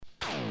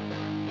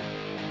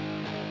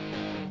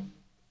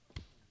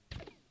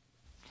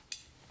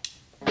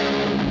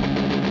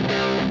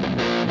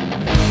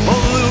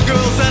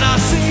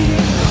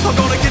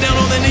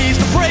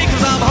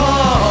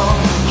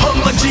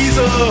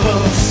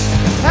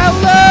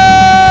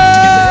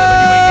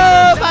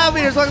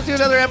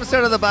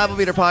episode of the Bible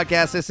Beater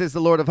Podcast. This is the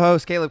Lord of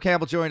Hosts, Caleb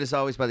Campbell, joined as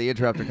always by the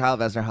interrupter, Kyle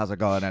Vesner. How's it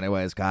going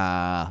anyways,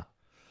 Kyle?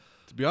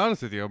 To be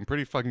honest with you, I'm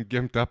pretty fucking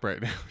gimped up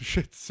right now.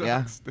 Shit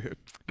sucks, dude.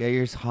 Yeah,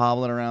 you're just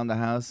hobbling around the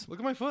house. Look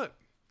at my foot.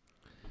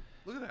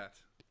 Look at that.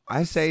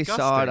 I say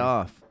Disgusting. saw it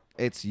off.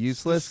 It's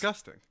useless.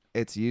 Disgusting.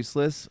 It's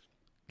useless.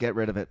 Get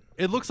rid of it.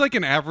 It looks like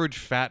an average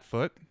fat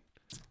foot.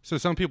 So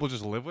some people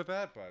just live with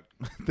that, but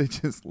They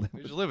just live.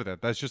 they just live with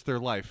it. That's just their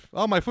life.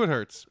 Oh, my foot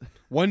hurts.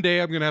 One day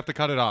I'm going to have to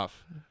cut it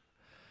off.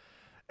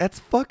 That's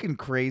fucking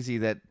crazy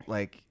that,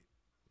 like,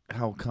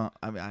 how come?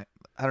 I mean,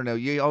 I don't know.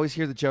 You always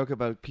hear the joke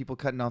about people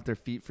cutting off their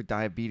feet for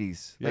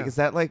diabetes. Like, Yeah. is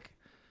that like,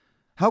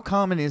 how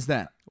common is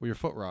that? Well, your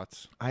foot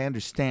rots. I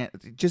understand.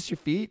 Just your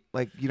feet?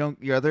 Like, you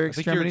don't, your other I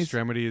think your extremities?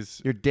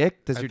 extremities. Your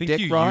dick? Does I your think dick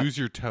you rot? use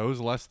your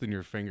toes less than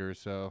your fingers,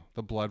 so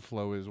the blood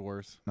flow is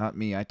worse. Not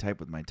me. I type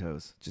with my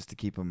toes just to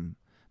keep them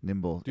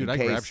nimble. Dude, in I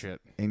case, grab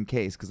shit. In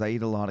case, because I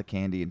eat a lot of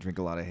candy and drink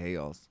a lot of hay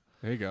ales.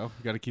 There you go.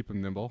 You got to keep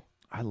them nimble.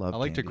 I love I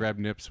like to candy. grab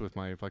nips with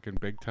my fucking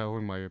big toe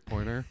and my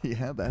pointer.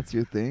 Yeah, that's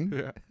your thing?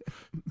 Yeah.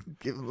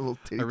 Give a little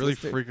titty I really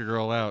twister. freak a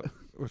girl out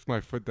with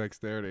my foot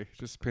dexterity.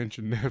 Just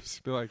pinching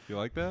nips. Be like, you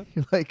like that?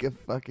 You're like a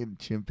fucking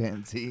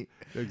chimpanzee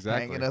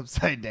Exactly. hanging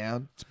upside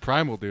down. It's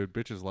primal, dude.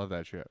 Bitches love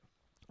that shit.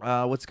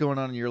 What's going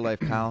on in your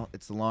life, Kyle?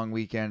 It's the long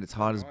weekend. It's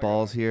hot as my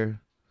balls here.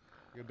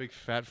 I got a big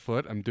fat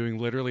foot. I'm doing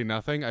literally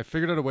nothing. I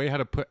figured out a way how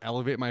to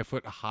elevate my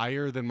foot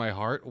higher than my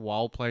heart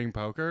while playing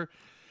poker.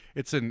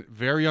 It's a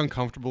very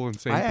uncomfortable and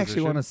safe I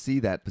actually want to position. see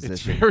that It's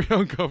position. very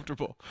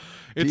uncomfortable.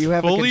 It's you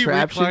have a fully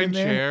contraption in reclined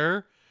there?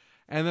 chair.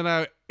 And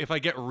then if I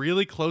get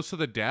really close to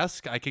the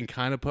desk, I can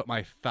kind of put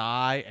my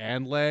thigh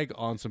and leg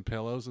on some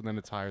pillows, and then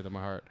it's higher than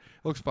my heart.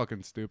 It looks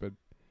fucking stupid.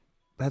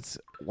 That's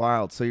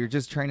wild. So you're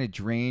just trying to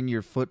drain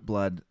your foot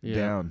blood Yeah.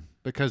 down.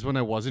 Because when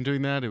I wasn't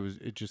doing that,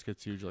 it just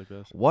gets huge like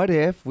this. What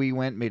if we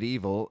went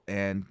medieval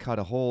and cut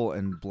a hole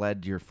and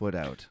bled your foot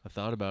out? I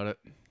thought about it.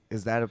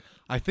 Is that a...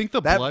 I think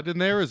the That- blood in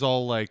there is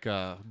all like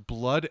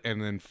blood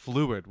and then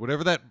fluid.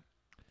 Whatever that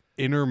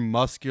inner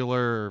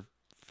muscular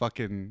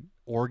fucking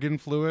organ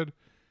fluid.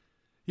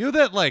 You know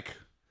that like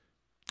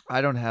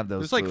I don't have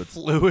those there's like fluids.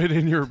 fluid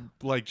in your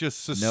like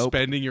just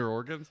suspending your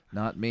organs?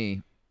 Not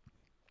me.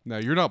 No,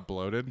 you're not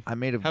bloated. I'm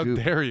made of How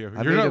goop. dare you?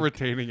 I'm You're made not of-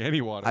 retaining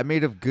any water. I'm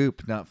made of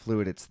goop, not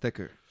fluid. It's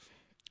thicker.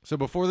 So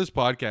before this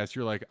podcast,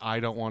 you're like, I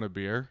don't want a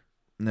beer.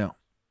 No.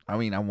 I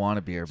mean, I want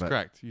a beer, That's but...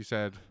 correct. You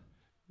said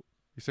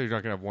you're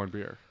not gonna have one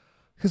beer.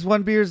 Because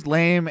one beer's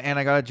lame, and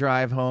I got to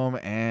drive home,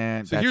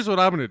 and... So that's- here's what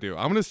I'm gonna do.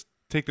 I'm gonna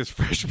take this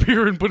fresh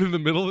beer and put it in the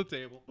middle of the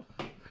table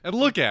and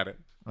look at it.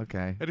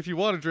 Okay. And if you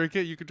want to drink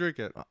it, you can drink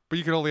it. But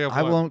you can only have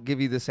I one. won't give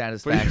you the But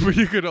satisfaction.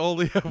 you can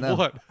only have No,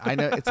 one. I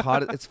know it's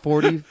hot. It's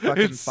 40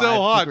 fucking It's so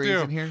hot, degrees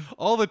too. in here.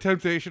 All the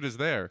temptation is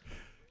there.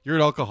 You're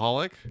an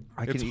alcoholic.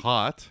 I can It's eat-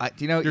 hot.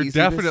 Do you know how You're easy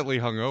definitely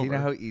this, hungover. Do you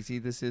know how easy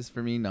this is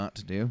for me not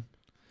to do?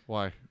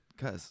 Why?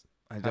 Because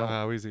I How, don't.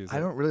 how easy is it? I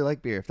don't really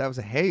like beer. If that was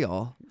a hay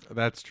all,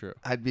 That's true.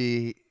 I'd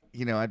be,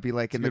 I'd be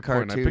like in That's the a good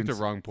point. cartoons. I picked the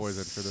wrong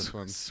poison for this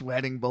one.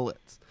 Sweating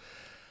bullets.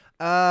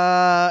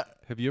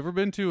 Have you ever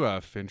been to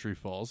Fintry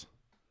Falls?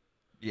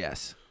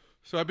 Yes.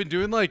 So I've been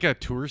doing like a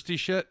touristy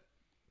shit,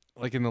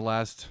 like in the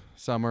last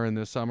summer and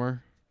this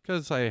summer,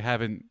 because I've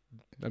been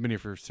here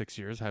for 6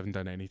 years, haven't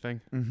done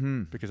anything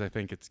Mm-hmm. because I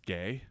think it's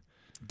gay.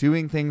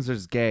 Doing things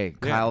is gay.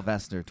 Yeah. Kyle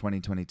Vesner,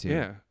 2022.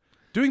 Yeah.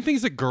 Doing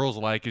things that girls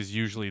like is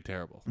usually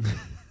terrible.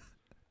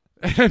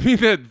 And I mean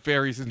that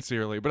very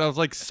sincerely, but I was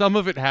like, some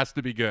of it has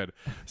to be good.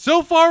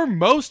 So far,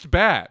 most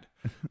bad.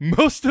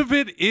 Most of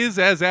it is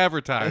as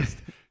advertised.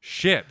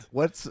 Shit.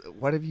 What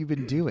have you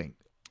been doing?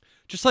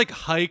 Just like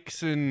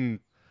hikes and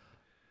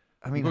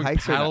I mean, going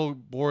hikes are paddle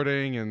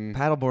boarding and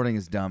paddleboarding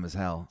is dumb as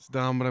hell. it's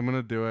dumb, but I'm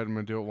gonna do it. I'm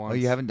gonna do it once. Oh,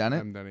 you haven't done it? I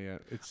haven't done it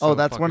yet. It's Oh, so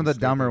that's one of fucking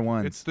the dumber stupid.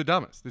 ones. It's the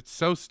dumbest. It's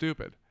so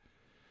stupid.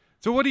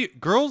 So what do you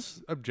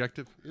girls'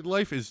 objective in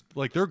life is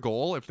like their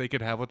goal, if they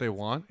could have what they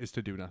want, is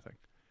to do nothing.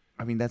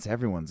 I mean, that's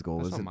everyone's goal,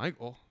 That's not isn't my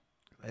goal.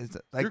 it?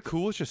 You're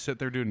cool. It's just sit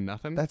there doing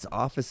nothing. That's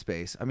Office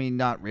Space. I mean,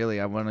 not really.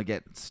 I want to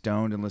get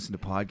stoned and listen to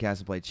podcasts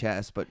and play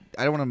chess, but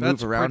I don't want to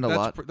move around a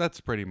lot. That's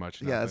pretty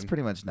much nothing. Yeah, that's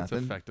pretty much That's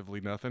nothing. effectively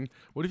nothing.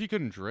 What if you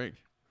couldn't drink?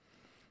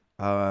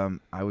 I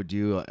would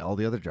do all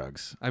the other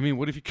drugs. I mean,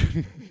 what if you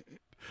couldn't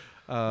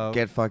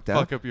Get fucked up.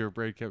 fuck up your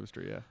brain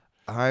chemistry? Yeah.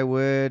 I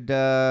would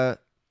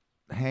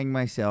hang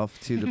myself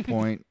to the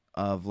point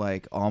of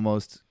like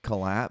almost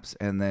collapse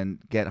and then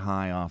get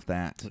high off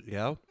that.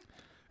 Yeah.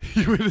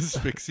 You would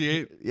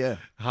asphyxiate Yeah.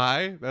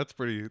 high? That's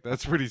pretty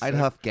sick. I'd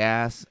huff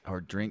gas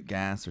or drink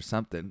gas or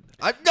something.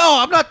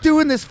 I'm not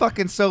doing this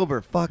fucking sober.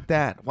 Fuck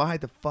that. Why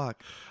the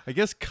fuck? I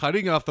guess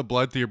cutting off the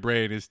blood to your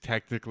brain is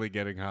technically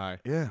getting high.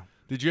 Yeah.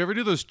 Did you ever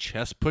do those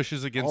chest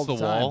pushes against All the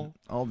the time. wall?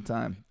 All the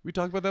time. We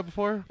talked about that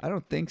before? I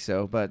don't think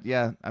so, but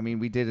yeah, I mean,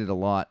 we did it a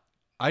lot.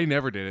 I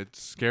never did. It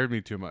scared me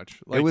too much.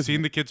 Like was-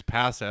 seeing the kids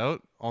pass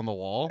out on the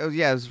wall. It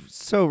was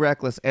so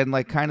reckless and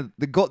like kind of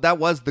the goal. That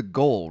was the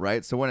goal,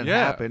 right? So when it Yeah.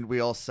 happened, we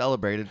all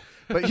celebrated.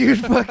 But you'd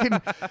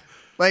fucking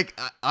like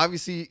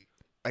obviously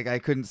like I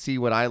couldn't see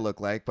what I look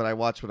like, but I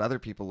watched what other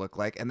people look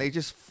like, and they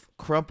just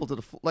crumple to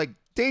the like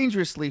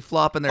dangerously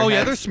flopping their Oh heads.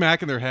 yeah, they're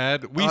smacking their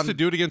head. We used to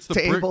do it against the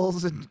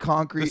tables and the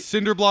concrete.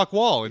 cinder block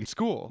wall in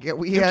school. Yeah,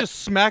 we They would had- just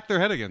smack their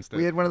head against it.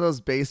 We had one of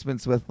those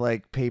basements with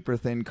like paper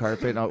thin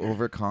carpet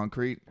over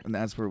concrete, and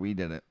that's where we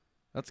did it.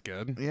 That's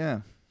good.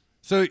 Yeah.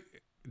 So,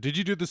 did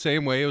you do it the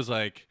same way? It was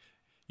like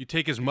you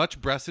take as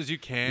much breast as you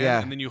can,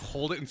 Yeah. and then you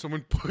hold it, and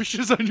someone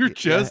pushes on your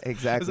chest. Yeah,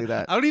 exactly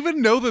that. I don't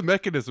even know the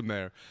mechanism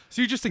there.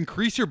 So you just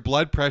increase your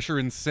blood pressure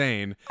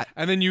insane,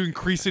 and then you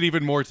increase it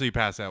even more till you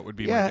pass out. Would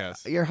be my Yeah,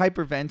 guess. you're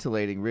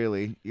hyperventilating.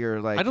 Really, you're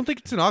like. I don't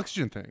think it's an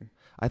oxygen thing.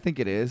 I think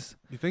it is.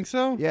 You think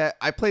so? Yeah,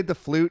 I played the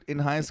flute in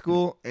high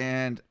school,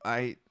 and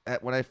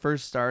when I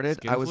first started,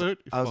 Skin I was flute?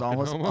 You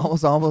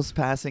fucking almost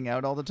passing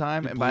out all the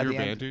time, and Blew by your the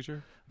band end,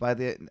 teacher.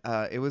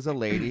 it was a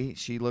lady.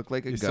 She looked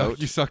like a You goat.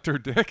 you sucked her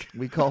dick.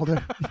 We called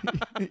her.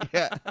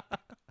 Yeah.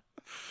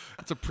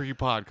 That's a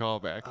pre-pod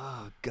callback.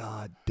 Oh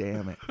God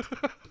damn it.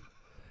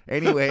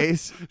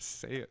 Anyways,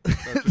 Say it.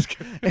 No, just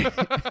kidding.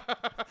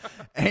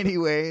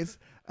 anyways,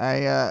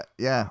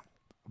 yeah.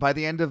 By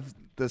the end of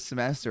the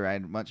semester, I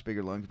had much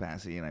bigger lung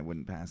capacity, and I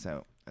wouldn't pass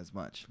out as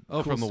much. Oh,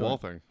 Cool from the story. wall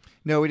thing.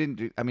 No, we didn't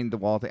do. I mean, the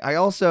wall thing. I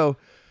also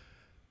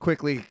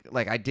quickly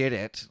I did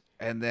it,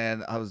 and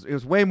then it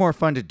was way more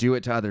fun to do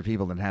it to other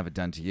people than have it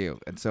done to you.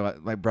 And so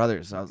my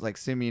brothers, I was like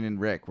Simeon and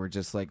Rick, were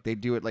just like they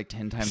do it like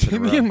 10 times in a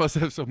Simeon row. must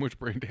have so much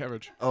brain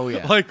damage. Oh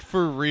yeah. Like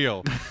for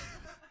real.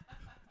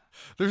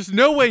 There's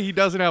no way he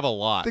doesn't have a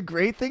lot. The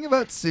great thing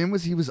about Sim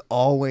was he was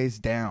always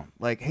down.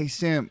 Like, hey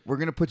Sim, we're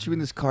gonna put you in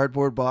this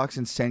cardboard box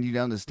and send you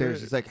down the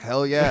stairs. He's like,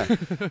 hell yeah.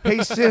 Hey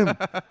Sim,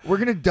 we're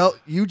gonna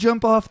you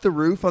jump off the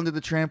roof onto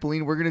the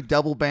trampoline. We're gonna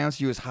double bounce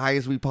you as high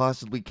as we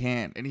possibly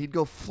can. And he'd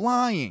go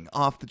flying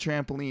off the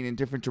trampoline in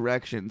different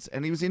directions,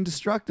 and he was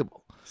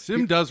indestructible.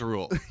 Sim does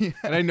rule.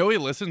 And I know he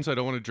listens, so I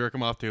don't want to jerk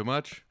him off too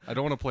much. I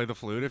don't want to play the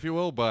flute, if you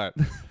will, but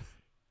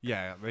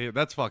yeah,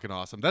 that's fucking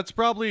awesome. That's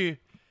probably,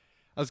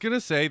 I was going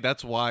to say,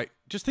 that's why,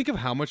 just think of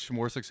how much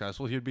more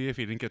successful he'd be if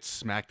he didn't get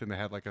smacked in the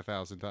head like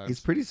 1,000 times. He's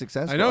pretty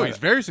successful. I know, at he's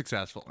it. very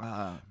successful.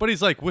 But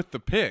he's like with the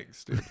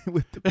pigs, dude.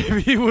 With the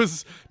If he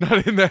was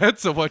not in the head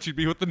so much, he'd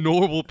be with the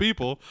normal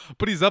people,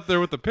 but he's up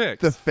there with the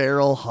pigs. the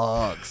feral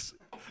hogs.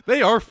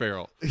 They are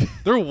feral.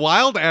 They're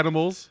wild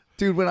animals.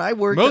 Dude, when I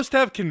worked Most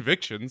have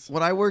convictions.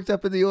 when I worked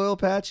up in the oil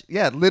patch,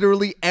 yeah,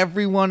 literally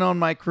everyone on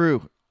my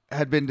crew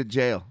had been to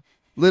jail.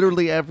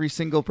 Literally every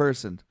single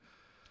person.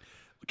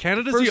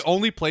 Canada's the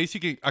only place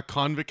a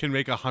convict can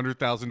make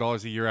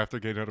 $100,000 a year after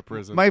getting out of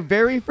prison. My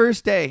very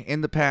first day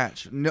in the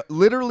patch,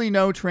 literally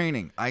no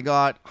training. I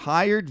got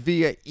hired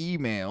via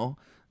email,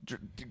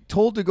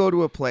 told to go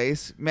to a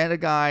place, met a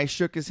guy,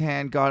 shook his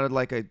hand, got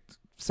a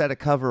set of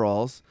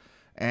coveralls,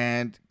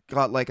 and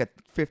got like a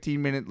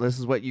 15-minute, this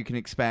is what you can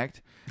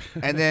expect.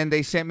 And then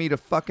they sent me to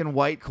fucking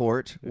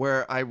Whitecourt,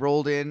 where I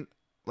rolled in,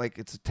 like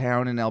it's a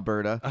town in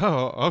Alberta.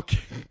 Oh, okay.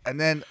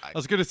 And then I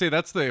was gonna say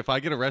if I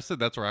get arrested,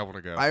 that's where I want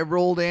to go. I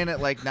rolled in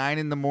at like 9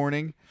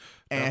 a.m.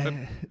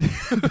 and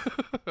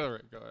All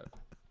right, go ahead.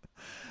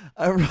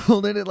 I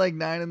rolled in at like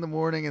 9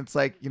 a.m. It's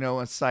like,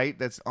 a site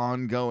that's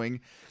ongoing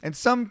and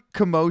some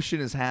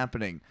commotion is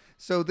happening.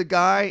 So the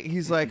guy,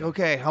 he's like,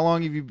 okay, how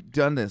long have you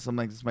done this? I'm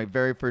like, this is my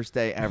very first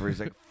day ever. He's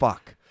like,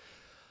 fuck.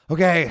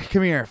 Okay,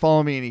 come here,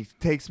 follow me. And he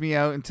takes me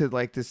out into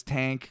like this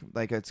tank,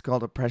 like it's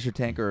called a pressure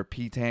tank or a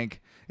P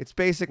tank. It's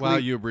basically. Wow,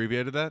 you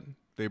abbreviated that?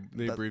 They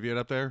abbreviate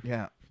up there?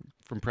 Yeah.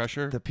 From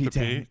pressure? The P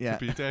tank. Yeah.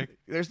 The P tank?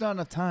 There's not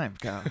enough time,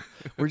 Kyle.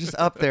 We're just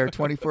up there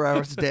 24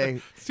 hours a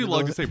day. It's too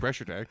long to say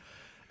pressure tank.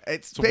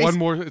 It's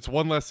It's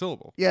one less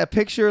syllable. Yeah,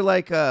 picture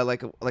like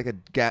a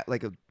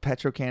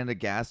Petro-Canada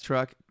gas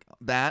truck.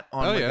 That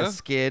on a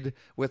skid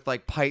with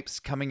like pipes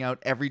coming out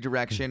every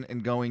direction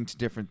and going to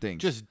different things.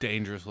 Just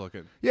dangerous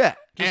looking. Yeah.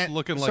 Just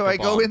looking like so a I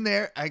go bomb. in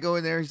there.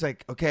 He's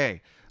like,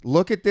 okay,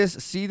 look at this.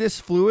 See this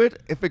fluid?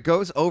 If it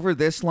goes over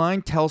this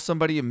line, tell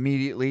somebody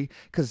immediately.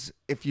 Because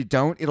if you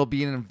don't, it'll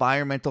be an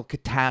environmental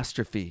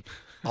catastrophe.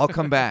 I'll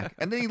come back.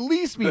 And then he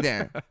leaves me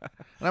there.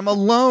 And I'm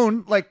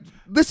alone. Like,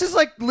 this is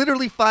like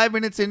literally 5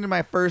 minutes into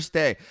my first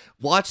day.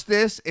 Watch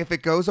this. If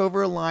it goes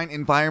over a line,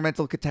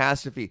 environmental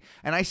catastrophe.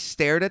 And I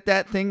stared at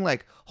that thing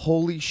like,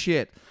 holy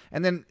shit.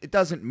 And then it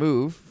doesn't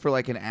move for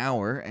like an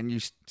hour and you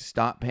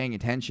stop paying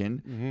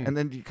attention. Mm-hmm. And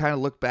then you kind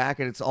of look back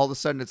and it's all of a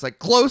sudden it's like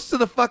close to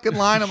the fucking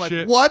line. I'm like,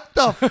 Shit. what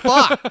the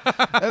fuck?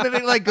 And then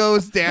it like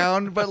goes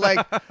down. But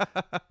like,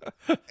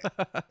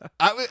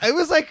 I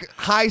was like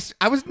high.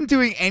 I wasn't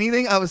doing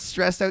anything. I was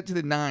stressed out to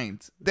the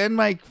nines. Then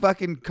my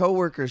fucking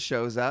coworker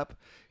shows up.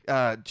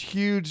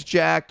 Huge,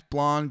 jacked,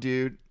 blonde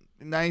dude.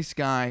 Nice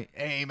guy.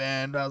 Hey,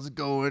 man, how's it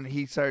going?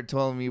 He started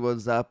telling me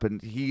what's up,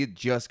 and he had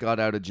just got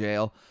out of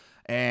jail.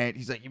 And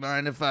he's like, you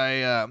mind if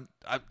I'm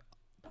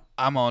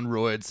on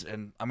roids,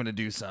 and I'm going to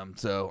do some.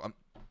 So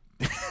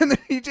and then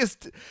he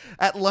just,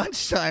 at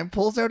lunchtime,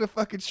 pulls out a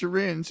fucking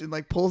syringe and,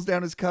 like, pulls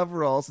down his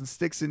coveralls and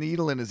sticks a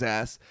needle in his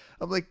ass.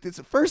 I'm like, it's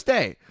the first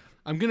day.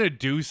 I'm going to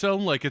do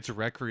some like it's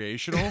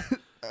recreational.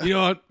 You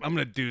know what? I'm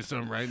going to do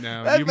some right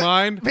now. You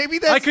mind? Maybe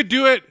that's... I could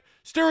do it.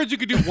 Steroids you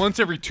could do once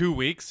every 2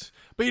 weeks.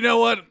 But you know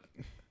what?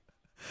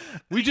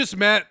 We just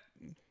met.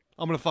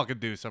 I'm gonna fucking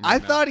do something. I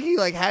now. thought he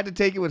like had to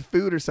take it with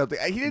food or something.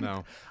 He didn't.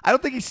 No. I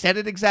don't think he said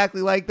it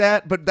exactly like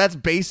that, but that's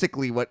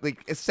basically what,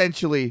 like,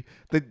 essentially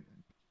the,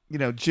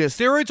 just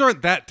steroids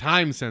aren't that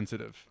time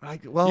sensitive.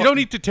 like. Well, You don't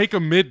need to take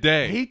them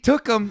midday. He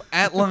took them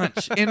at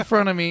lunch in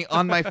front of me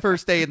on my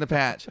first day in the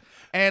patch,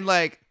 and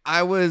like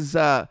I was,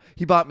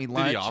 he bought me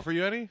lunch. Did he offer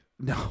you any?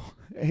 No.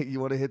 Hey, you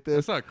want to hit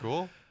this? That's not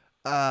cool.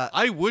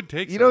 I would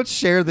take. You some. don't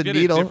share the Get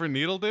needle. a different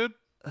needle, dude.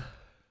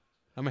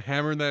 I'm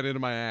hammering that into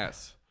my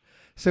ass.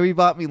 So he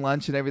bought me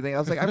lunch and everything. I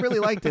was like, I really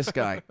like this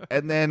guy.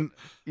 And then,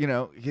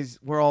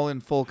 we're all in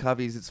full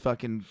coveys. It's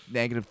fucking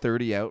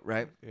 -30 out,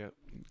 right? Yeah.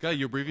 God,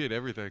 you abbreviate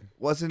everything.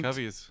 Wasn't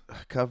Coveys.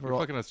 cover You're all.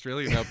 fucking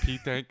Australian now.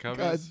 P-Tank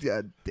Coveys.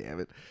 God damn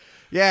it.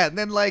 Yeah, and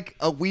then like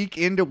a week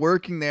into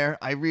working there,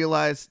 I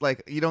realized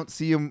like you don't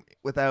see him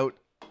without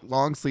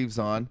long sleeves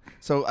on.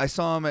 So I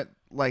saw him at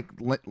like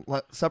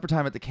supper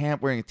time at the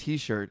camp wearing a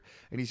t-shirt,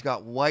 and he's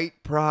got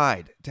white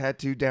pride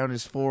tattooed down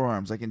his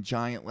forearms like in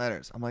giant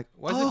letters. I'm like,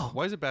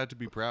 Why is it bad to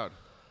be proud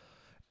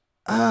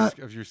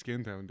of your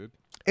skin tone, dude?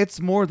 It's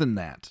more than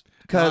that.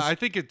 Because I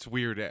think it's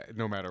weird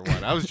no matter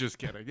what. I was just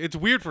kidding. It's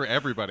weird for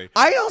everybody.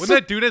 I also when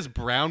that dude has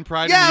brown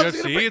pride I in was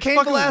the gonna UFC, put it's Cain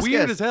fucking Velasquez.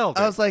 weird as hell.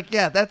 Dude. I was like,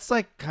 yeah, that's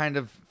like kind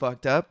of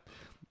fucked up.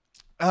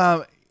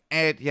 And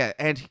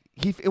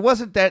it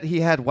wasn't that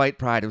he had white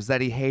pride; it was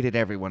that he hated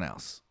everyone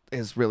else.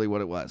 Is really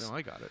what it was. no,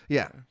 I got it.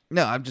 Yeah.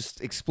 No, I'm just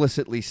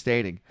explicitly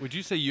stating. Would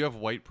you say you have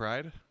white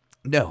pride?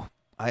 No,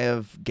 I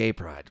have gay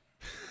pride.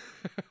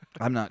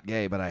 I'm not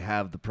gay, but I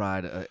have the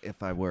pride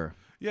if I were.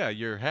 Yeah,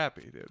 you're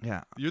happy, dude.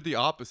 Yeah. You're the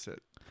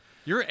opposite.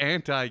 You're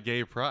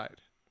anti-gay pride.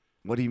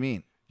 What do you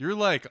mean? You're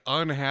like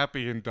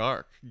unhappy and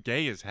dark.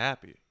 Gay is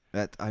happy.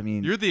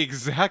 You're the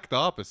exact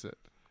opposite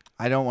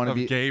I don't want to of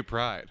be gay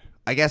pride.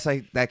 I guess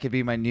that could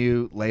be my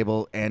new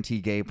label,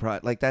 anti-gay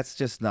pride. Like that's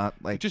just not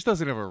like It just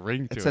doesn't have a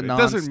ring to It's it. a It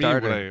doesn't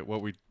non-starter. mean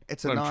what we.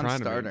 it's a what I'm trying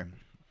to non-starter.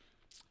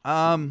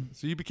 mean.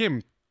 So you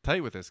became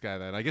tight with this guy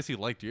then. I guess he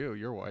liked you.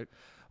 You're white.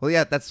 Well,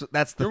 yeah, that's the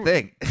You're-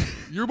 thing.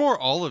 You're more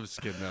olive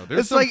skin though.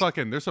 There's It's like-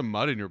 there's some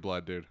mud in your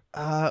blood, dude.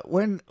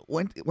 When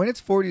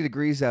it's 40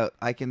 degrees out,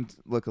 I can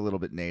look a little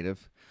bit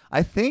native.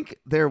 I think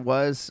there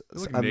was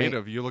You look a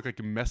native. You look like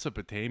a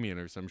Mesopotamian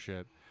or some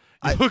shit.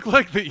 You look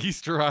like the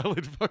Easter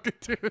Island fucking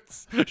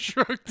dudes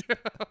shrunk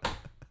down.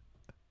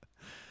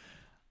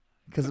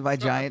 because of my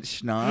giant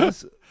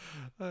schnoz.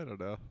 I don't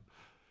know.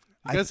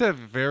 You guys have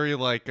very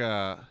like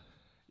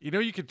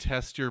you could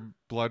test your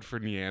blood for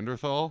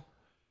Neanderthal.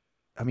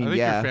 I mean, I think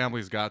yeah, your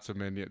family's got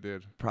some in it,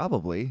 dude.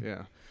 probably.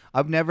 Yeah. I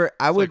It's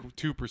would. like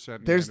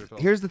 2% There's Neanderthal.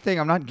 here's the thing.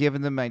 I'm not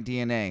giving them my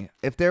DNA.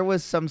 If there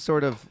was some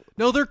sort of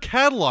No, they're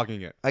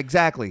cataloging it.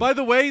 exactly. By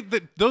the way,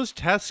 those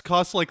tests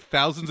cost like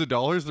thousands of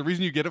dollars. The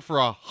reason you get it for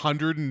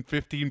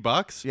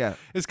 $115 Yeah.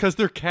 is because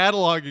they're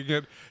cataloging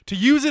it to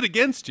use it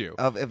against you.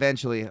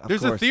 Eventually, of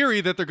There's course. a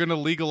theory that they're going to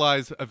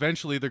legalize,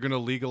 eventually they're going to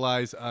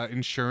legalize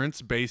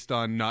insurance based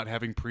on not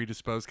having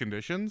predisposed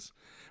conditions,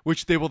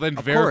 which they will then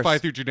verify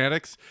course. through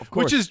genetics,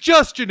 course. which is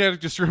just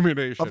genetic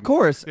discrimination. Of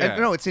course. Yeah.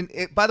 And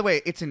no, by the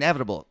way, it's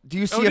inevitable. Do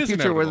you see it a is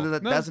future where inevitable.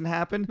 that No. doesn't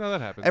happen? No,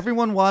 that happens.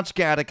 Everyone watch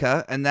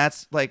Gattaca, and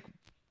that's like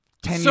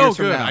 10 so years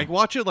from good. now. I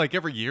watch it like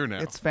every year now.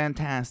 It's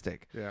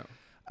fantastic. yeah.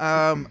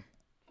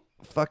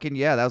 Fucking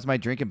yeah, that was my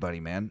drinking buddy,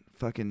 man.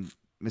 Fucking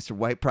Mr.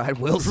 White Pride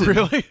Wilson.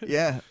 Really?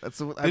 Yeah.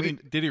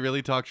 Did he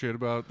really talk shit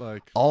about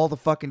like? all the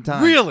fucking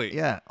time. Really?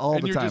 Yeah, all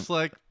and the you're time. just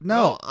like,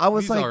 No, oh, I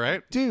was he's like, all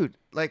right. dude,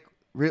 like,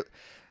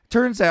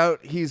 turns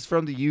out he's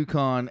from the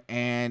Yukon,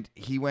 and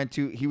he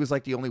was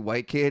like the only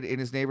white kid in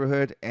his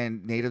neighborhood,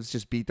 and natives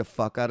just beat the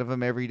fuck out of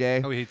him every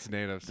day. Oh, he hates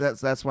natives.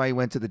 That's why he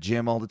went to the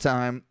gym all the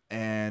time,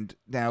 and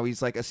now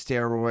he's like a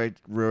steroid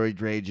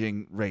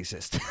raging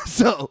racist.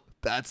 So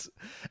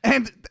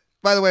and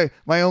by the way,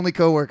 my only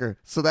coworker.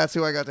 So that's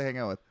who I got to hang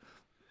out with.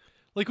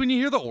 Like when you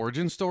hear the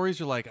origin stories,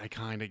 you're like, I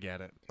kind of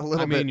get it. A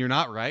little I mean, bit. you're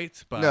not right,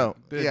 but No,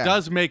 it yeah.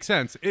 does make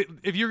sense.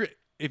 If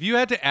you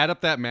had to add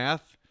up that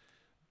math,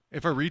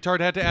 if a retard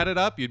had to add it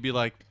up, you'd be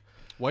like,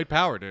 white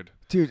power, dude.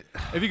 Dude,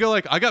 If you go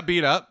like, I got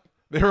beat up,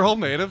 they were all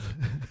native.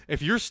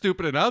 If you're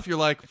stupid enough, you're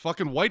like,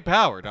 fucking white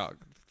power, dog.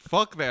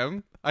 Fuck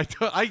them.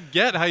 I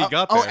get how you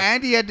got there.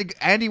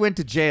 Andy went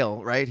to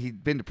jail, right?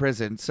 He'd been to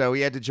prison, so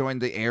he had to join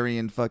the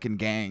Aryan fucking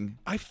gang.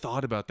 I've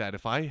thought about that.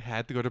 If I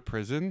had to go to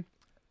prison,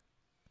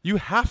 you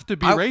have to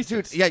be Dude,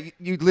 racist. yeah,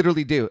 you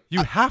literally do.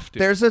 You have to.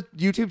 There's a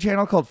YouTube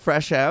channel called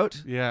Fresh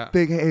Out. Yeah.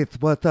 Big hey,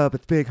 what's up?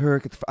 It's Big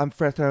Herc. I'm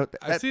Fresh Out.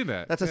 I've seen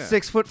that, That's a yeah.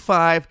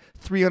 6'5",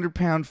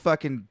 300-pound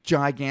fucking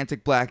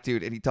gigantic black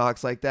dude, and he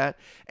talks like that.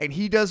 And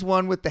he does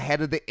one with the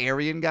head of the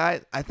Aryan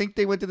guy. I think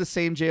they went to the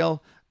same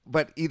jail,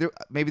 but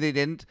maybe they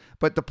didn't.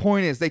 But the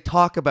point is, they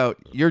talk about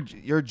you're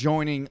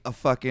joining a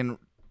fucking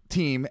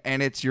team,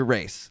 and it's your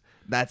race.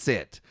 That's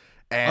it.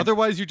 And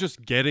Otherwise, you're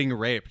just getting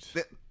raped.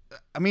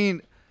 I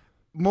mean,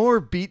 more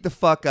beat the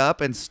fuck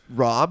up and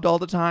robbed all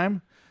the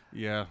time.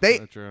 Yeah, They,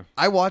 that's true.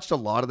 I watched a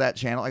lot of that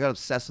channel. I got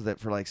obsessed with it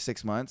for like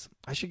 6 months.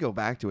 I should go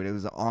back to it. It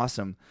was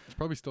awesome. It's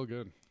probably still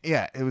good.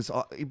 Yeah, it was.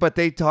 But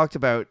they talked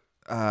about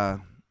the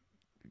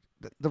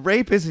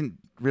rape isn't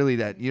really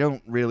that you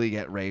don't really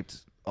get raped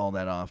all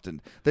that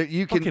often. That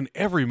you can. Fucking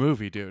every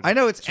movie, dude. I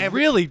know it's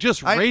really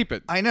just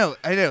raping. I know.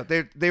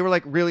 They were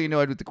like really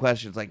annoyed with the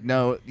questions. Like,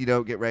 no, you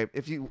don't get raped.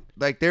 If you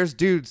like, there's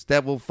dudes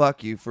that will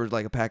fuck you for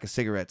like a pack of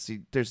cigarettes.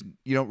 You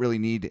don't really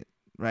need it,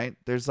 right?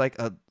 There's like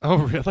a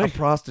really? a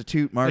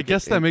prostitute market. I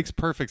guess that makes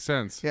perfect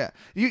sense. Yeah,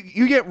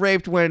 you get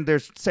raped when they're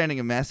sending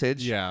a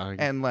message. Yeah,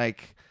 and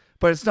like,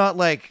 but it's not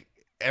like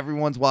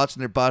everyone's watching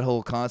their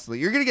butthole constantly.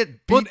 You're gonna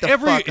get beat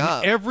fuck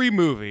up. In every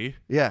movie,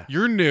 Yeah,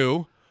 you're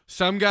new.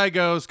 Some guy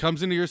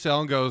comes into your cell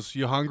and goes,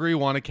 "You hungry?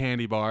 Want a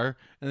candy bar?"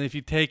 And if you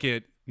take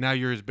it, now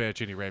you're his bitch,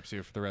 and he rapes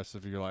you for the rest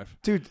of your life.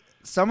 dude.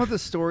 Some of the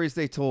stories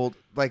they told,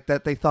 like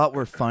that they thought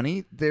were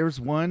funny. There's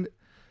one.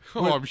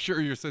 Oh, I'm sure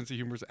your sense of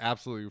humor is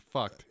absolutely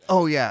fucked.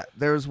 Oh yeah,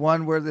 there was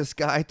one where this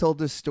guy told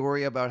this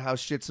story about how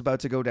shit's about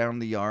to go down in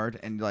the yard,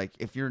 and like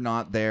if you're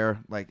not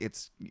there, like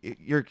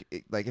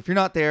if you're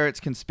not there,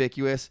 it's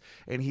conspicuous.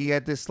 And he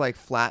had this like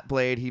flat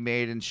blade he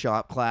made in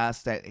shop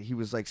class that he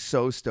was like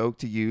so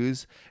stoked to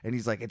use, and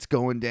he's like, it's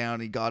going down.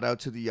 He got out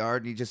to the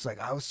yard, and he just like,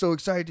 I was so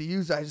excited to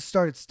use it. I just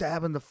started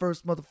stabbing the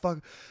first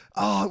motherfucker.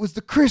 Oh, it was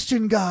the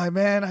Christian guy,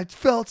 man. I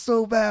felt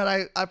so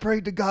bad. I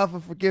prayed to God for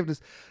forgiveness.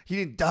 He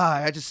didn't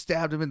die. I just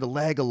stabbed him in the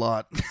leg a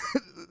lot.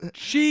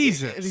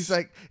 Jesus. And he's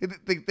like,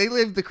 they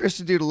leave the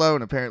Christian dude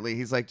alone. Apparently,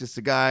 he's like just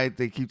a guy.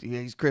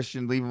 He's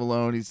Christian. Leave him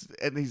alone. He's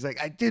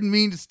like, I didn't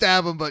mean to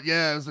stab him, but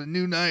yeah, it was a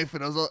new knife,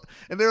 and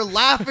they're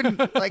laughing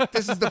like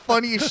this is the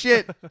funniest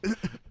shit.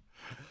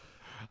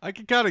 I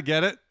can kind of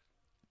get it.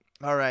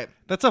 All right.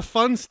 That's a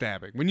fun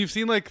stabbing. When you've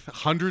seen like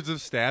hundreds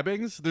of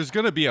stabbings, there's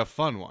gonna be a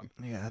fun one.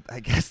 Yeah, I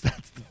guess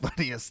that's the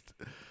funniest.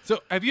 So,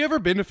 have you ever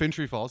been to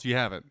Fintry Falls? You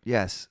haven't.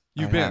 Yes,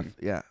 You've I been. have.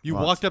 Yeah. You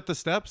lots. walked up the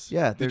steps.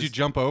 Yeah. Did you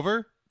jump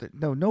over?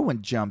 No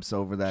one jumps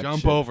over that.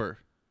 Jump shit. over.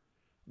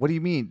 What do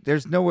you mean?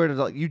 There's nowhere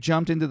to. You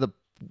jumped into the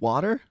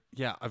water.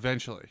 Yeah,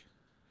 eventually.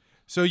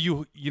 So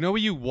you know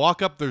when you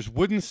walk up, there's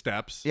wooden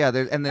steps. Yeah,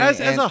 and then as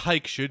a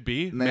hike should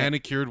be, they-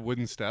 manicured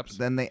wooden steps.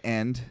 then they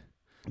end.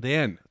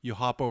 Then you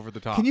hop over the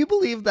top. Can you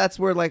believe that's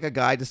where like a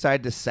guy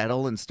decided to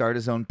settle and start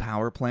his own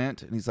power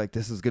plant? And he's like,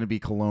 this is going to be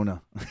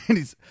Kelowna.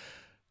 And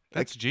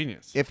That's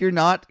genius. if you're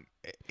not,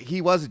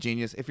 he was a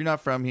genius. If you're not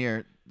from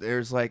here,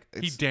 there's like,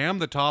 He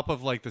dammed the top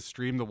of like the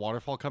stream, the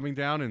waterfall coming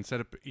down, and set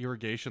up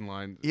irrigation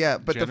line. yeah.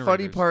 But the funny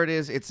generators. part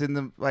is it's in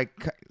the like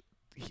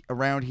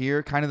around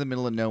here, kind of the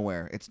middle of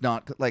nowhere. It's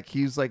not like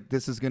he's like,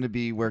 this is going to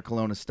be where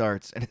Kelowna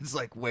starts. And it's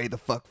like way the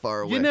fuck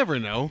far away. You never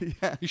know.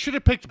 Yeah. You should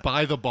have picked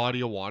by the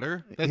body of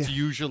water. That's Yeah.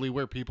 usually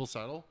where people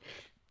settle.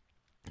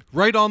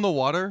 Right on the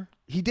water.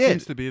 He did.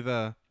 Seems to be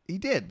the. He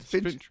did.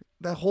 Finch-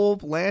 The whole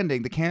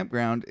landing, the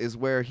campground, is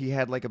where he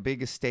had like a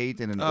big estate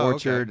and an Oh,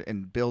 orchard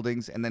and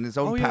buildings, and then his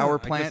own Oh, yeah. power I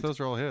guess plant. those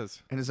are all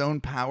his. And his own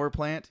power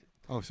plant.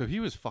 Oh, so he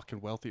was fucking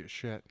wealthy as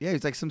shit. Yeah,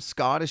 he's like some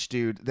Scottish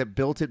dude that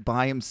built it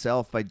by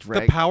himself by The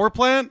drag. power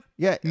plant?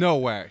 Yeah, No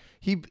way.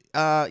 he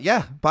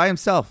by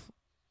himself.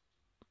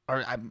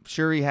 Or I'm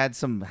sure he had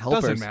some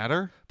helpers. Doesn't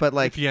matter. But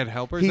like If he had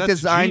helpers, he that's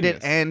designed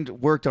genius. it and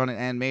worked on it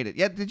and made it.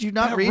 Yeah, did you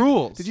not That read?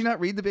 rules. Did you not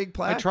read the big I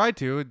plaque? tried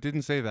to. It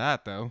didn't say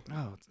that though.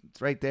 Oh,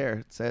 it's right there.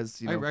 It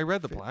says I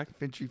read the plaque.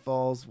 Fintry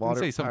Falls Didn't water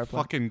say some power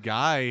plant. fucking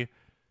guy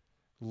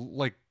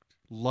like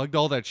lugged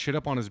all that shit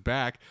up on his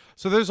back.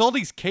 So there's all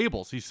these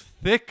cables, these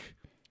thick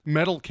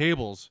metal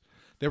cables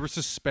that were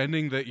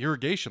suspending the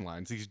irrigation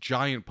lines, these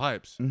giant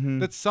pipes.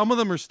 That some of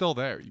them are still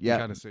there. You Yeah. can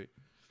kind of see.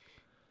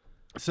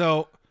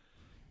 So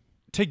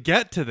to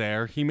get to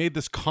there, he made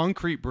this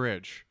concrete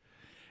bridge.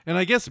 And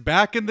I guess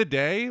back in the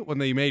day when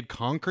they made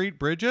concrete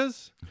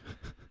bridges,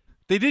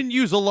 they didn't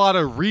use a lot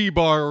of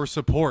rebar or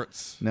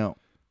supports, No,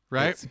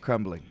 right? it's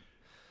crumbling.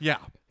 Yeah.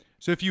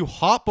 So if you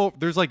hop over,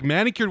 there's like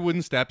manicured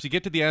wooden steps. You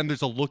get to the end,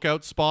 there's a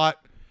lookout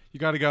spot. You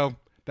got to go,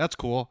 that's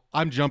cool.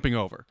 I'm jumping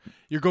over.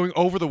 You're going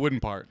over the wooden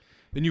part.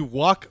 Then you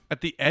walk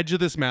at the edge of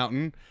this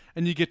mountain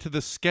and you get to the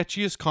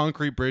sketchiest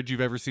concrete bridge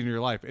you've ever seen in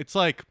your life. It's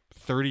like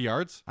 30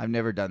 yards. I've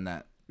never done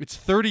that. It's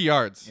 30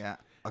 yards. Yeah,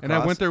 And I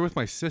across? went there with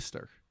my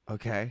sister.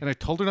 Okay. And I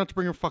told her not to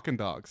bring her fucking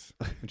dogs.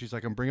 And she's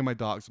like, I'm bringing my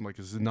dogs. I'm like,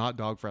 this is not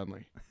dog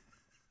friendly.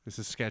 This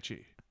is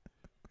sketchy.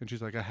 And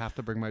she's like, I have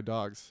to bring my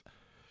dogs.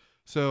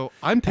 So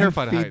I'm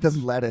terrified and of feed heights.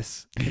 them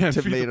lettuce, Yeah, feed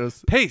them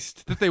tomatoes.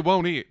 paste that they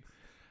won't eat.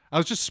 I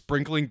was just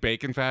sprinkling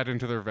bacon fat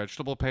into their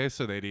vegetable paste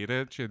so they'd eat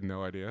it. She had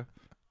no idea.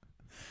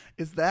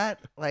 Is that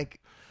like?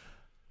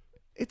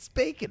 It's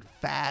bacon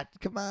fat.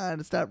 Come on,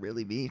 it's not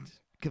really meat.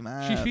 Come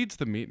on. She feeds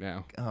them meat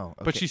now. Oh, okay,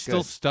 But she's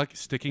still good.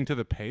 sticking to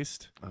the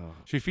paste. Oh,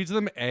 She feeds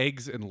them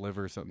eggs and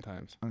liver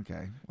sometimes okay.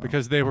 Well,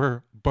 because they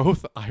were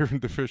both iron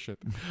deficient.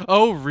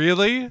 Oh,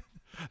 really?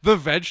 The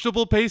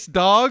vegetable paste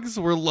dogs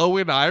were low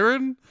in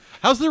iron?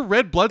 How's their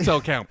red blood cell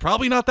count?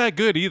 Probably not that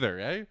good either,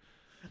 eh?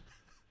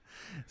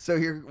 so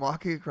you're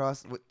walking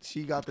across.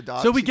 She got the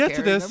dog. So we she get to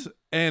carrying this, them?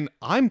 and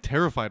I'm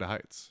terrified of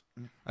heights.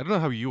 I don't know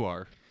how you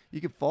are,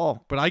 You could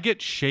fall. but I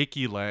get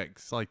shaky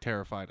legs, like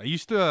terrified. I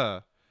used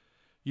to,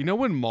 you know,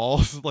 when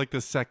malls, like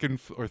the second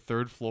or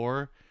third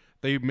floor,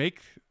 they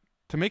make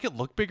to make it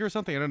look big or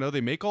something. I don't know.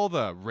 They make all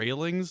the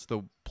railings,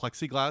 the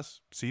plexiglass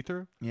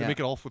see-through. Yeah. They make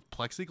it all with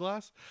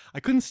plexiglass. I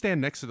couldn't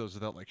stand next to those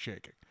without like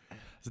shaking. I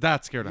was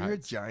that scared of You're a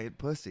heights. giant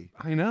pussy.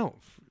 I know.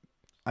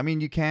 I mean,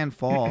 you can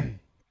fall.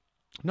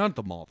 Not at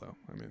the mall though.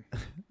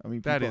 I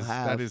mean, that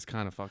that is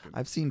kind of fucking.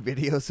 I've seen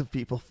videos of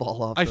people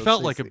fall off. I those felt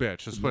things. like a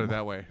bitch. Let's put it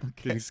that way.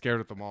 Getting scared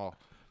at the mall.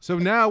 So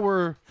now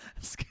we're.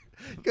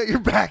 Got your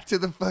back to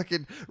the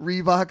fucking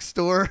Reebok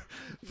store.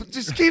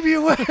 Just keep me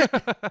away.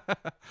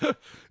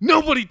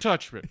 Nobody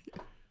touch me.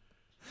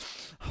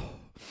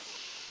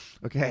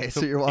 Okay,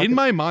 so you're walking. In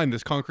my mind,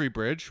 this concrete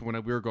bridge, when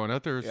we were going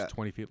out there, was Yeah.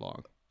 20 feet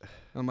long.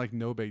 I'm like,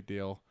 no big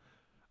deal.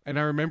 And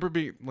I remember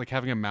being like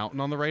having a mountain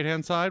on the right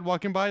hand side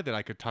walking by that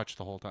I could touch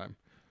the whole time.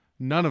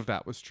 None of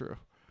that was true.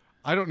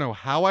 I don't know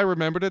how I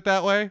remembered it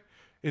that way.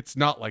 It's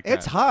not like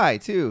It's that. high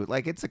too.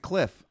 Like it's a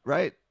cliff,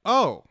 right?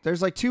 Oh,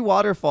 There's like 2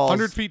 waterfalls.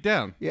 100 feet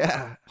down.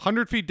 Yeah.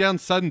 100 feet down,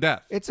 sudden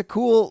death. It's a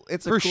cool.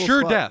 It's a For cool sure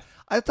spot. death.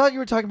 I thought you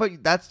were talking about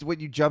that's when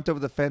you jumped over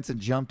the fence and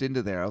jumped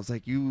into there. I was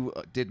like, you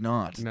did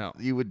not. No.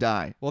 You would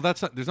die. Well,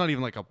 that's not. There's not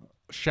even like a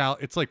shallow.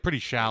 It's like pretty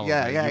shallow.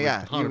 Yeah, man. yeah, You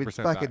yeah. You would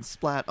 100% fucking die.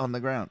 splat on the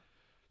ground.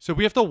 So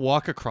we have to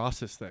walk across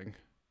this thing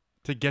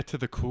to get to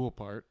the cool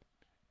part,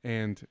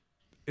 and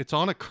it's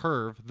on a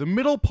curve. The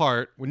middle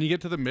part, when you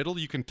get to the middle,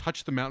 you can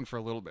touch the mountain for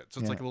a little bit. So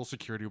it's Yeah. like a little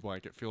security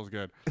blanket. Feels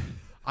good.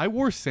 I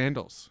wore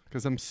sandals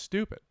because I'm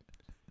stupid.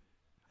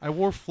 I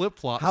wore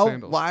flip-flop How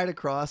sandals. wide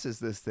across is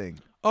this thing?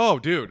 Oh,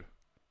 dude.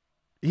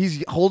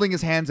 He's holding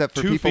his hands up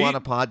for 2 people feet? on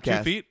a podcast.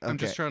 2 feet. I'm Okay.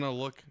 just trying to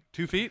look.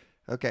 2 feet?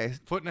 Okay,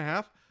 Foot and a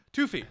half?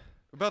 2 feet.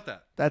 About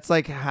that. that's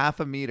like half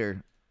a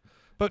meter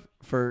But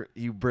for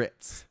you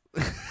Brits.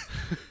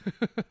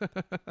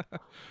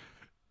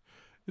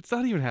 it's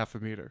not even half a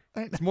meter.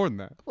 I It's more than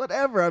that.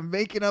 Whatever. I'm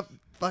making up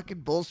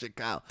fucking bullshit,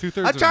 Kyle. 2/3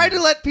 I'm of a trying to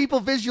meter. let people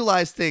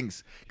visualize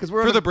things because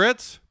we're For on the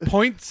Brits,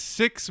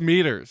 0.6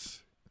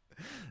 meters.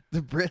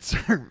 the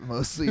Brits are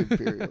mostly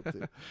imperial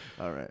too.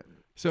 All right.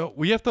 So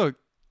we have to.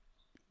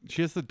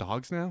 She has the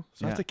dogs now,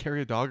 so I have Yeah. to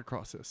carry a dog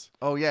across this.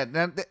 Oh yeah.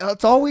 Now,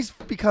 it's always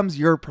becomes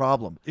your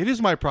problem. It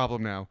is my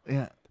problem now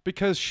Yeah.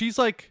 because she's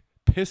like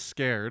piss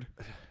scared,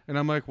 and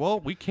I'm like, well,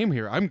 we came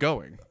here. I'm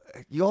going.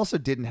 You also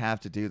didn't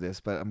have to do this,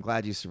 but I'm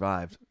glad you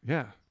survived.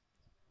 Yeah.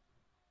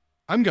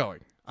 I'm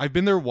going. I've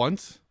been there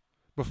once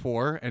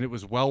before, and it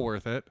was well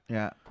worth it.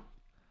 Yeah.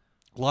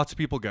 Lots of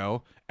people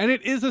go, and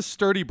it is a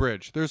sturdy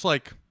bridge. There's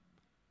like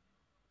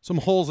some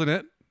holes in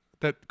it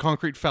that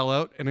concrete fell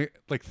out, and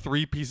like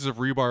 3 pieces of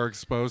rebar are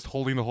exposed,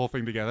 holding the whole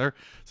thing together.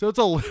 So it's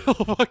a little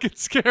fucking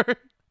scary.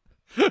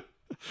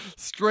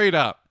 Straight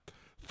up,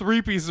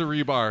 3 pieces of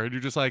rebar, and you're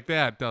just like,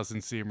 that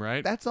doesn't seem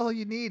right. That's all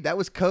you need. That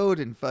was code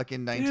in fucking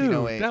Dude,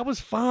 1908. that was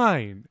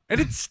fine, and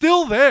it's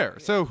still there.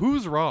 So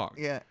who's wrong?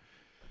 Yeah.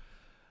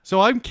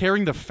 So I'm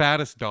carrying the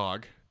fattest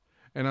dog,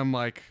 and I'm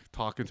like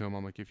talking to him.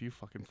 I'm like, if you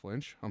fucking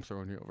flinch, I'm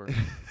throwing you over.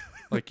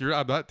 Like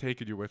I'm not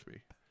taking you with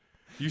me.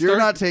 You're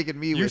not taking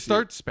me with you. You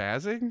start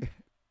spazzing,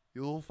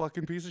 you little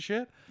fucking piece of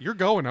shit. You're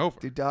going over.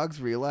 Do dogs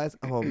realize?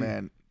 Oh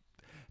man.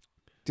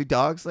 Do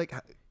dogs like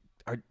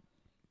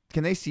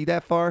can they see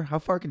that far? How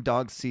far can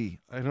dogs see?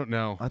 I don't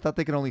know. I thought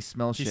they could only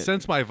smell He shit.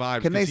 sensed my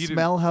vibes. Can they 'cause he didn't-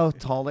 smell how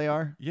tall they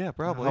are? Yeah,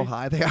 probably. How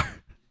high they are?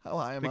 How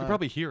high am They I? could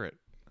probably hear it.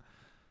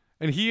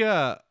 And he,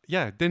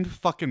 didn't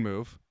fucking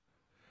move.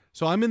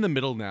 So I'm in the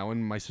middle now,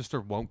 and my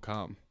sister won't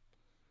come.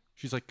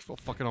 She's like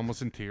fucking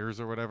almost in tears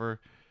or whatever.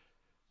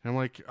 And I'm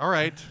like, all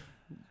right,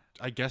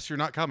 I guess you're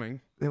not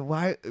coming. Then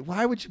why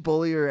would you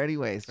bully her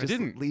anyways? I Just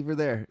didn't. leave her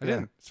there. I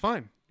didn't. It's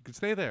fine. You can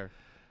stay there.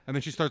 And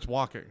then she starts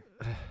walking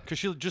because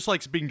she just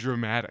likes being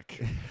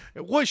dramatic.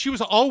 What? She was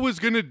always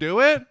going to do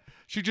it.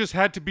 She just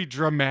had to be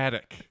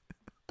dramatic.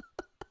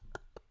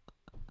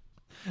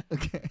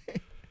 Okay.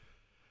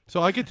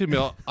 So I get to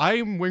mill.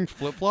 I'm wearing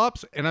flip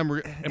flops, and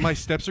and my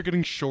steps are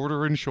getting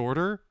shorter and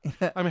shorter.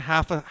 I'm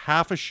half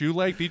a shoe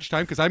length each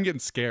time because I'm getting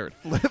scared.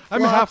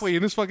 I'm halfway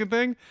in this fucking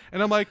thing,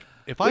 and I'm like,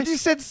 if I When you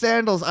said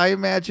sandals, I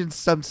imagined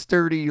some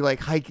sturdy like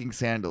hiking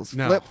sandals.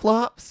 No. Flip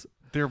flops.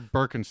 they're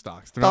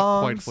Birkenstocks, they're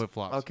not quite flip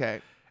flops.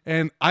 Okay.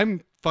 And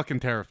I'm fucking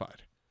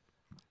terrified.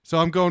 So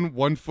I'm going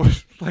 1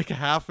 foot, like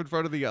half in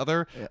front of the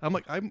other. Yeah. I'm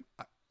like,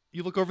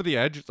 you look over the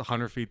edge, it's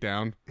 100 feet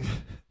down.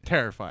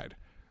 Terrified.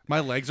 My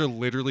legs are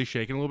literally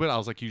shaking a little bit. I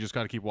was like, you just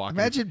got to keep walking.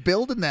 Imagine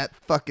building that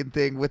fucking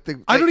thing with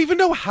the. I don't even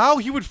know how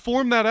he would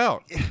form that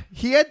out.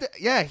 He had.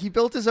 He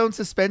built his own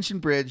suspension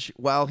bridge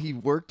while he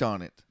worked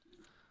on it.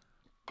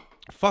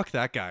 Fuck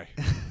that guy.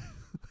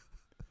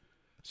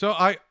 So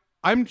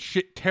I'm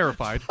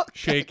terrified,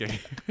 shaking,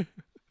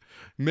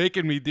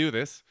 making me do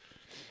this.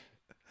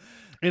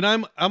 And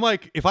I'm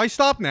like, if I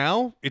stop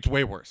now, it's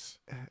way worse.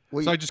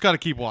 Well, So I just got to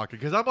keep walking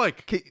because I'm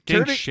like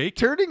getting shaky.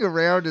 Turning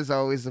around is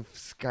always a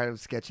kind of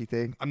sketchy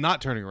thing. I'm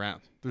not turning around.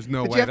 There's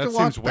no Did way. you have That to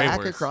walk seems way back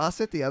worse. across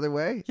it the other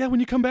way? Yeah,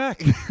 when you come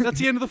back. That's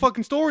the end of the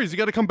fucking stories. You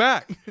got to come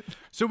back.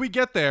 So we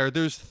get there.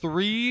 There's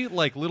 3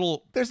 like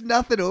little. There's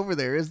nothing over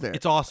there, is there?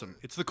 It's awesome.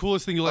 It's the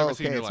coolest thing you'll ever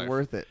see in okay, your it's life.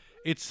 worth it.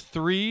 It's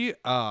 3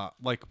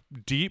 like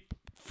deep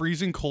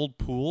freezing cold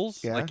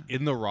pools Yeah. like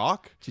in the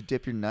rock. Did you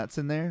dip your nuts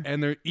in there?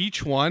 And they're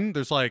each one,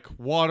 there's like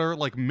water,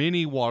 like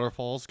mini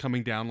waterfalls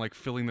coming down, like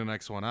filling the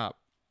next one up.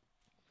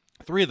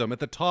 3 of them at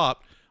the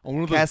top on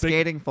one of those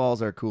Cascading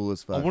falls are cool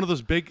as fuck. on one of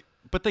those big,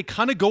 but they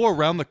kind of go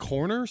around the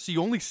corner, so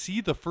you only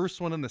see the first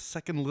one and the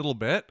second little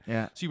bit.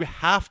 Yeah. So you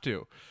have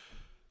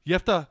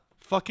to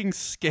fucking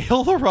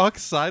scale the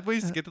rocks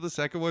sideways to get to the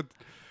second one,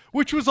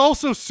 which was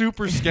also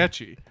super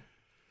sketchy.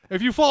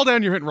 If you fall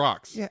down, you're hitting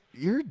rocks. Yeah,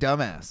 you're a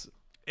dumbass.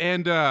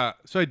 And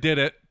so I did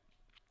it.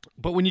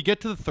 But when you get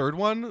to the third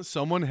one,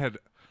 someone had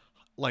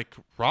like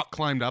rock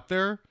climbed up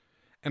there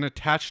and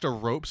attached a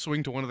rope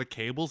swing to one of the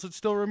cables that's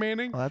still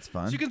remaining. Oh, that's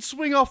fun. So you can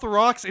swing off the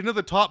rocks into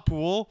the top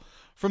pool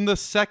from the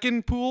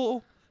second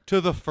pool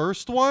to the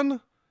first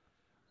one.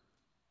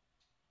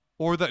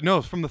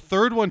 From the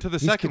third one to the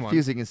He's second one.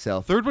 confusing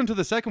himself. Third one to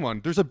the second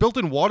one. There's a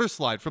built-in water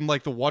slide from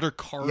like the water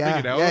carving Yeah,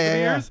 it out yeah, over yeah, the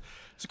yeah. years.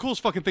 It's the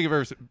coolest fucking thing I've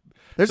ever seen.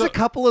 There's So- a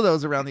couple of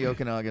those around the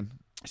Okanagan.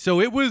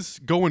 So it was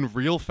going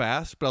real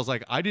fast, but I was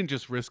like, I didn't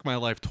just risk my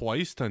life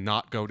twice to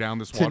not go down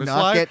this To water not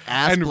slide get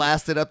ass and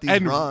blasted up these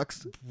and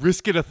rocks.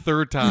 risk it a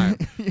third time.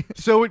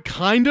 So it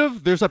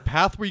there's a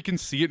path where you can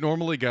see it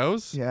normally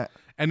goes. Yeah.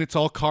 And it's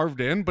all carved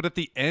in, but at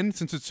the end,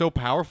 since it's so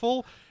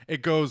powerful,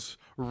 it goes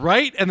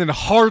right and then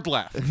hard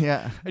left.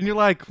 Yeah. And you're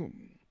like,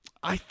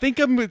 I think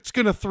it's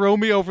going to throw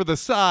me over the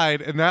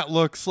side, and that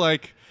looks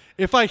like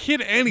if I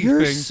hit anything,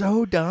 You're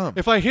so dumb.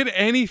 if I hit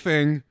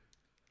anything,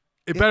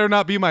 it better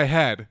not be my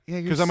head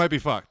Yeah, because I might be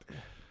fucked.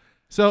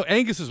 So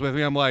Angus is with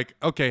me. I'm like,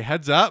 okay,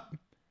 heads up.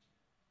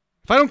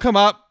 If I don't come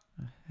up,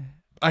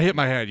 I hit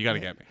my head. You got to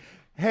get me.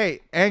 Hey,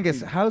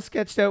 Angus, how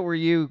sketched out were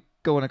you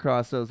going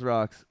across those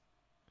rocks?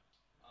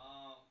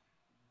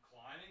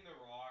 Climbing the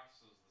rocks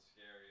was the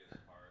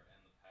scariest part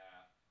and the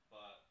path,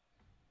 but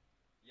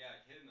yeah,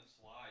 hitting the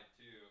slide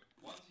too.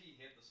 Once he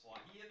hit the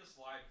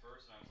slide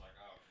first, and I was like,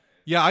 oh,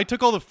 okay. Yeah, I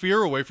took all the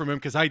fear away from him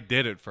because I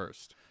did it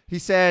first. He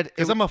said,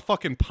 Because I'm a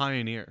fucking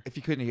pioneer. if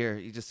you couldn't hear,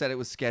 he just said it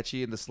was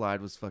sketchy and the slide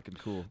was fucking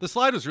cool. The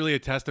slide was really a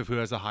test of who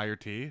has the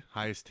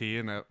highest T,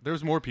 and there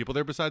was more people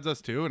there besides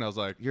us too. And I was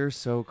like, You're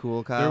so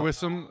cool, Kyle. there was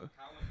some. Kyle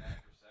went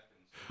back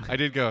for seconds I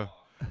did go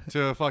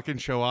to fucking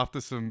show off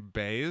to some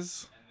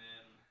bays. and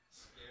then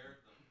scared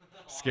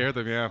them. Scared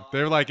them, yeah.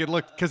 They're like, it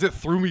looked, because it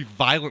threw me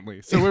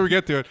violently. So when we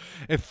get to it,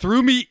 it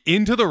threw me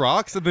into the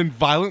rocks and then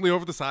violently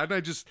over the side. And I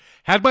just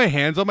had my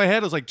hands on my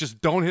head. I was like, just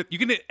don't hit. You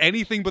can hit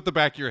anything but the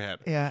back of your head.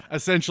 Yeah.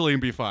 Essentially,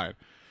 and be fine.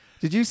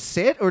 Did you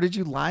sit or did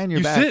you lie on your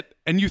You back? sit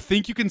and you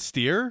think you can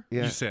steer.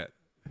 Yeah. You sit.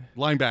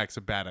 Lying back's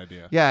a bad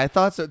idea. Yeah, I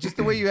thought so. Just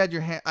the way you had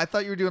your hand. I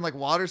thought you were doing like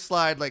water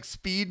slide, like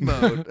speed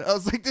mode. I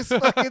was like, this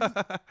fucking.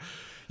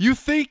 You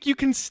think you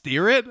can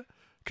steer it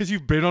because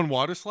you've been on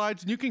water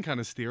slides and you can kind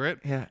of steer it.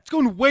 Yeah. It's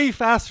going way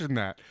faster than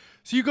that.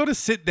 So you go to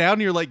sit down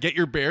and you're like, get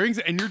your bearings,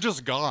 and you're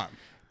just gone.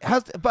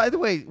 By the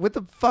way, with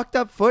the fucked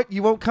up foot,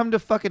 you won't come to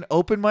fucking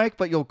open mic,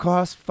 but you'll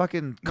cross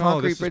fucking No,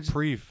 concrete this bridge. is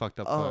pre-fucked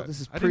up Oh, foot.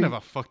 this is I didn't pre- have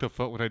a fucked up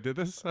foot when I did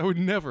this. I would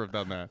never have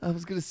done that. I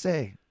was gonna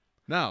say.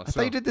 No. I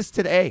thought you did this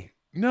today.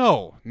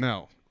 No.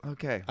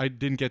 Okay. I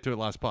didn't get to it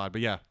last pod,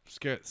 but yeah,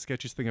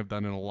 sketchiest thing I've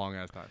done in a long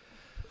ass time.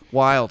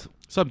 Wild.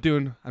 So I'm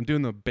doing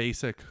the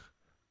basic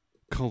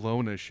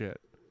Kelowna shit.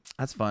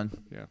 That's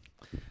fun. Yeah.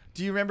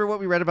 Do you remember what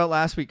we read about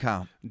last week,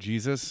 Kyle?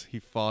 Jesus, he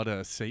fought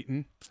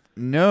Satan.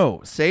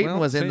 No, Satan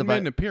Well, was in Satan the made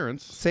an Bible.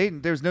 appearance.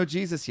 Satan, there's no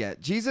Jesus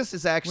yet. Jesus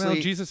is actually. Well,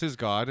 Jesus is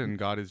God, and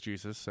God is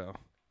Jesus. So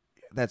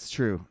That's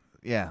true.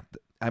 Yeah.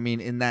 I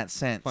mean, in that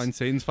sense. fine,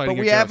 Satan's fighting. But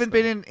we against haven't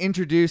them. been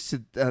introduced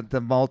to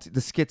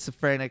the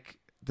schizophrenic,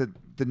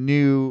 the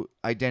new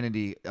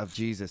identity of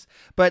Jesus.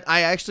 But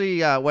I actually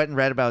went and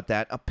read about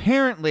that.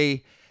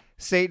 Apparently,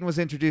 Satan was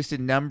introduced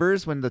in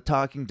Numbers when the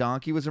talking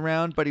donkey was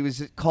around, but he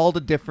was called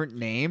a different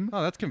name.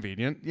 Oh, that's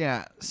convenient.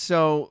 Yeah.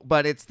 So,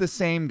 but it's the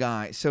same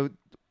guy. So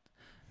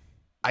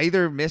I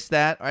either missed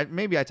that, or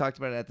maybe I talked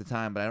about it at the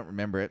time, but I don't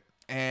remember it.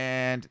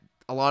 And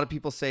a lot of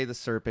people say the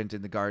serpent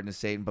in the Garden of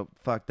Satan, but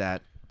fuck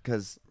that,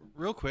 because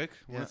Real quick,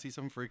 Yeah. want to see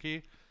something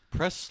freaky?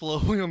 Press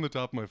slowly on the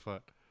top of my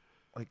foot.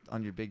 like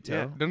on your big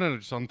toe. Yeah. No,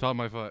 just on the top of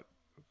my foot.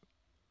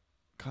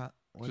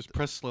 What, Just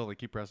press slowly.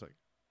 Keep pressing.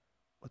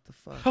 what the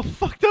fuck? How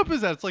fucked up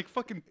is that? It's like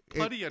fucking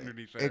putty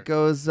underneath there. It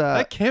goes.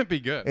 That can't be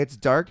good. It's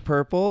dark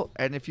purple,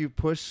 and if you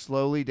push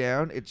slowly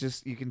down,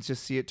 you can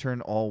just see it turn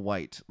all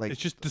white, like It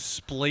just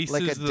displaces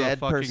like a the dead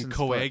fucking person's foot.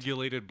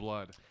 coagulated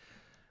blood.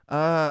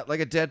 like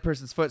a dead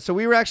person's foot. So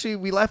we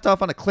left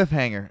off on a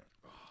cliffhanger.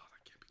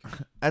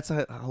 That's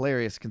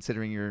hilarious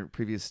considering your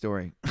previous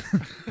story.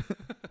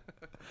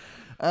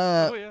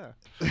 Oh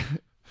yeah.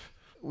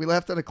 We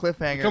left on a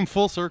cliffhanger. Come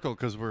full circle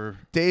because we're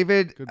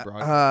David, Good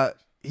broadcast.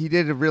 he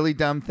did a really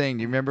dumb thing.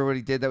 Do you remember what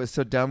he did that was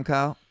so dumb,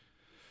 Kyle?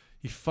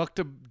 he fucked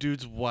a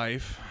dude's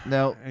wife.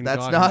 No, And that's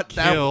got not him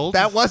that. killed.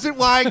 That wasn't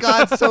why I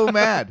got so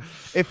mad.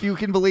 If you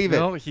can believe it,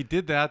 No, he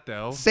did that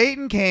though.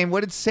 Satan came.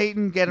 What did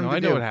Satan get him No, to I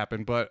do? know what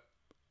happened, but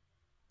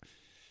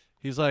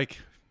he's like,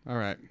 all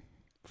right,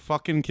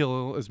 fucking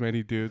kill as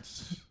many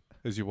dudes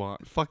as you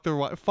want. Fuck their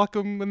wife, fuck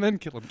them, and then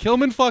kill them. Kill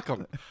them and fuck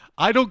them.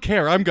 I don't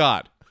care. I'm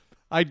God.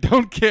 I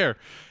don't care.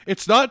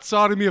 It's not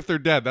sodomy if they're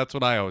dead. That's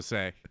what I always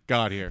say.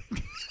 God here.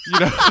 You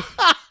know.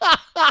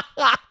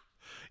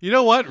 You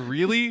know what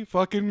really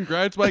fucking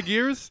grinds my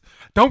gears?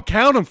 Don't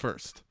count them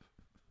first.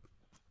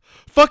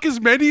 Fuck as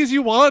many as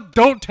you want.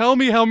 Don't tell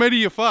me how many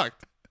you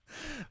fucked.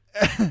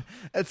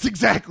 That's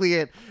exactly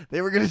it.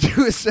 They were going to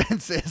do a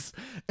census.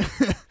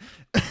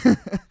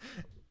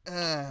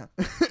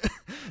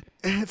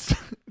 It's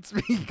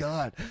me,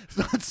 God. It's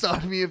not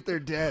sodomy if they're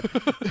dead.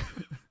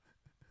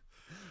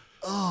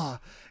 Oh,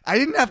 I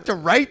didn't have to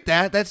write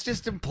that. That's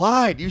just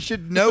implied. You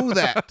should know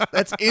that.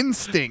 That's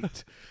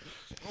instinct.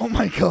 Oh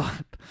my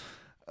God.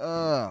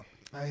 I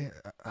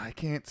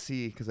can't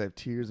see because I have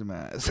tears in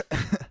my eyes.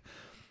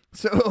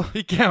 So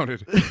He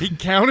counted. He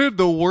counted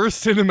the worst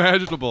sin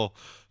imaginable.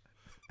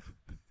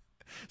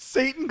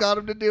 Satan got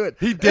him to do it.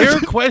 He dare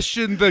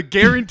question the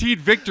guaranteed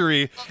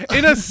victory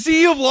in a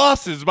sea of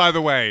losses, by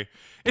the way.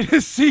 In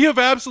a sea of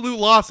absolute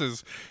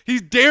losses.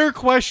 He dare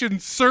question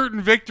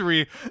certain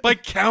victory by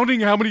counting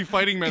how many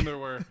fighting men there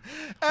were.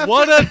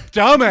 What a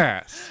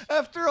dumbass.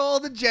 After all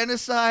the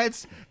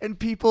genocides and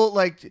people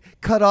like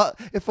cut off,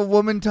 if a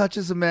woman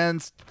touches a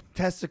man's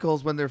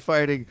testicles when they're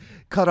fighting,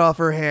 cut off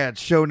her hand,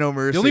 show no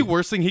mercy. The only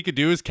worst thing he could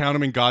do is count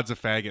them in gods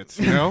of faggots,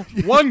 you know?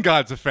 One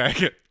god's a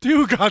faggot.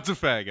 Two gods of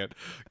faggot.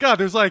 God,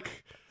 there's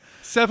like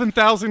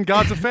 7,000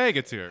 gods of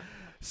faggots here.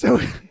 So,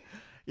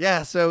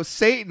 yeah, so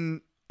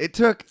Satan, it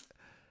took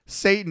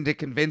Satan to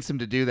convince him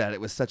to do that.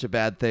 It was such a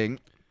bad thing.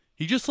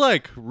 He just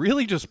like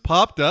really just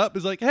popped up.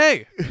 Is like,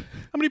 hey, how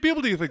many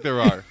people do you think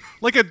there are?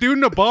 Like a dude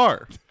in a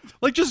bar.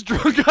 Like just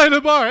drunk guy in a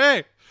bar.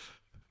 Hey.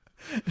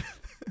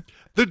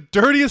 The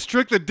dirtiest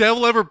trick the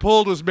devil ever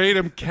pulled was made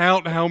him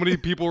count how many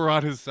people were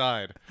on his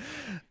side.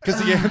 Because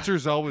the answer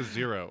is always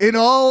 0. In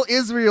all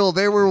Israel,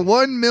 there were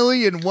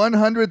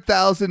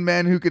 1,100,000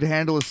 men who could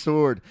handle a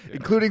sword,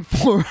 including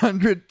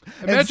 400.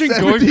 Imagine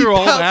going through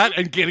all that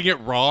and getting it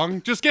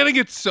wrong. Just getting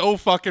it so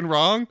fucking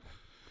wrong.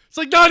 It's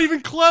like not even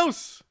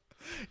close.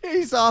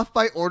 He's off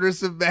by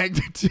orders of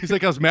magnitude. He's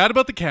like, I was mad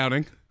about the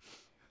counting.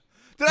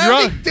 Did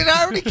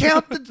I already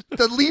count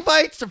the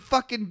Levites, the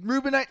fucking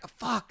Reubenite?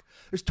 Fuck.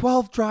 There's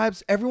 12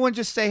 tribes. Everyone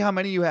just say how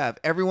many you have.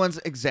 Everyone's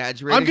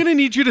exaggerating. I'm going to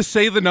need you to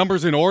say the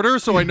numbers in order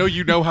so I know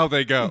you know how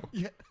they go.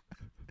 Yeah.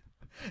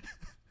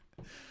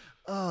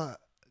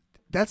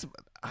 That's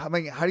how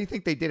do you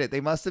think they did it?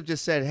 They must have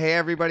just said, "Hey,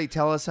 everybody,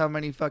 tell us how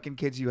many fucking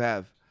kids you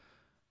have."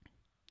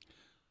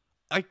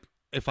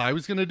 If I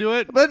was going to do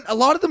it, But a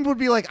lot of them would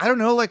be like, I don't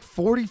know, like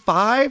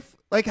 45.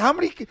 Like how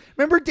many?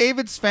 Remember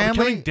David's family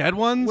counting dead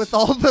ones with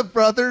all the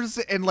brothers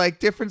and like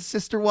different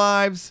sister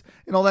wives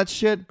and all that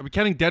shit. Are we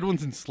counting dead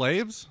ones and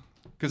slaves?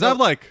 Because No. I've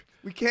like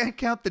We can't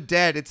count the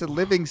dead. It's a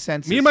living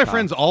census. me and my Tom.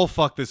 friends all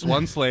fuck this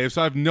one slave,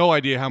 so I have no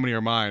idea how many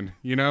are mine.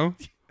 You know,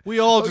 we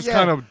all just yeah.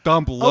 kind of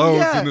dump loads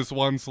yeah. in this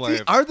one slave.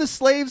 Dude, are the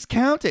slaves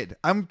counted?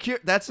 I'm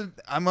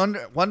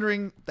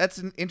wondering. That's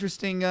an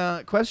interesting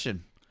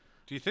question.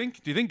 Do you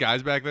think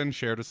guys back then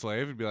shared a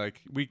slave? It'd be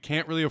like, we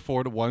can't really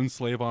afford one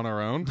slave on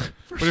our own,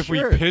 but if we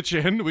sure. pitch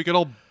in, we could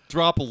all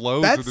drop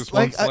loads of That's this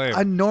like one slave.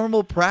 a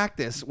normal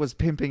practice was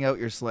pimping out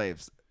your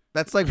slaves.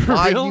 That's like For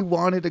why real? you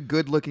wanted a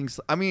good-looking.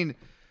 I mean,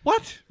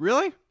 What?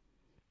 Really?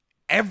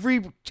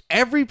 every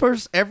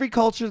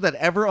culture that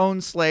ever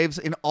owned slaves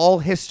in all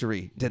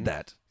history did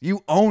that.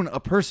 You own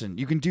a person.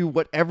 You can do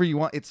whatever you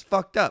want. It's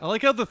fucked up. I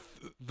like how the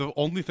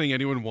only thing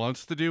anyone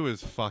wants to do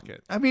is fuck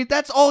it. I mean,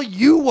 that's all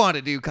you want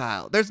to do,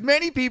 Kyle. There's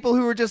many people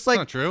who are just like,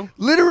 Not true.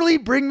 literally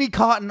bring me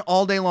cotton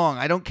all day long.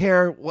 I don't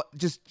care what.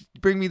 Just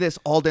bring me this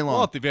all day long.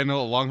 Well, if they've had a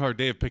long, hard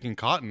day of picking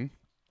cotton.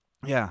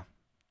 Yeah.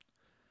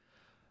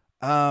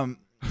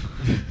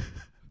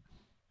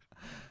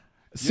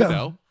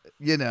 So,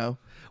 You know.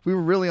 we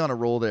were really on a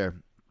roll there.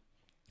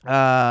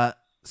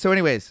 So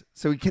anyways,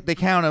 they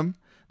count him.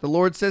 The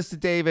Lord says to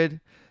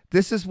David,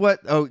 this is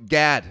what,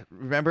 Gad,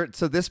 remember?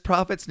 So this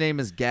prophet's name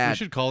is We Gad.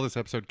 should call this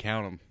episode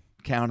Count 'em.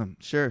 Count him.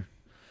 Sure.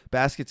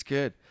 Basket's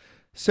good.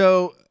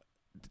 So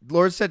the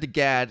Lord said to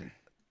Gad,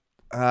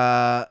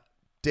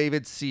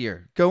 David's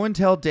seer, go and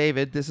tell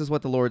David, this is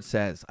what the Lord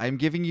says. I'm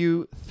giving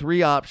you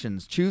 3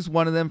 options. Choose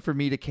one of them for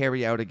me to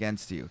carry out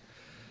against you.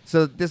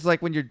 So this is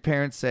like when your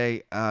parents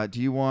say,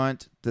 do you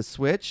want the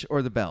switch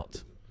or the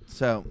belt?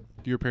 So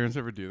Do your parents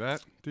ever do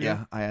that? Do you?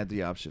 yeah, I had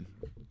the option.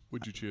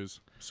 Would you choose?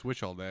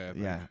 Switch all day. I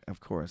think. Yeah, of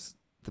course.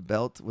 The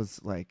belt was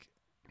like,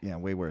 yeah,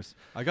 way worse.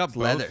 I got It's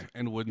both leather.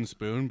 and wooden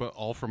spoon, but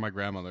all from my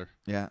grandmother.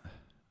 Yeah.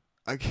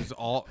 It's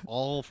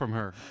all from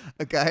her.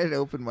 A guy at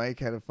open mic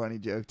had a funny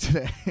joke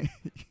today.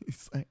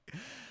 He's like,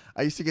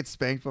 I used to get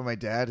spanked by my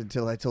dad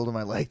until I told him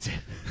I liked it.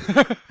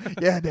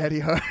 Yeah,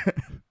 Daddy hard.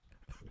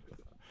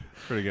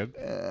 Pretty good.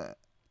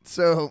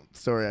 So,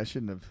 sorry, I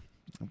shouldn't have,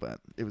 but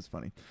it was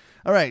funny.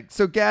 All right,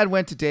 so Gad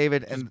went to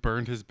David Just and,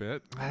 burned his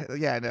bit.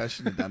 yeah, no, I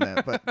shouldn't have done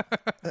that, but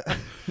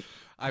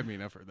I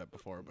mean, I've heard that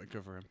before, but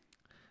good for him.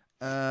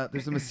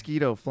 there's a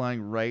mosquito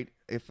flying right.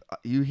 If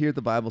you hear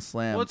the Bible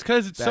slam, Well, it's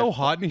because it's so that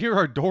hot in here.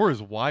 Our door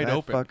is wide that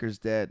open. fucker's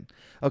dead.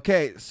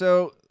 Okay,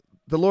 so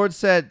the Lord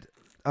said,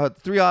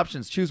 3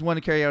 options. Choose one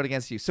to carry out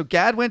against you. So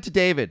Gad went to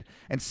David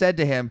and said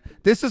to him,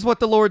 "This is what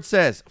the Lord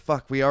says."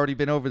 Fuck, we already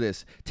been over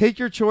this. "Take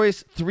your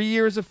choice: 3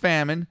 years of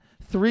famine,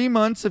 3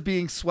 months of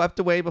being swept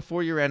away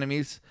before your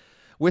enemies,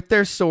 with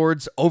their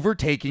swords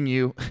overtaking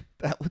you."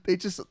 They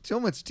just so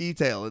much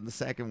detail in the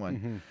second one.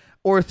 Mm-hmm.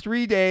 "Or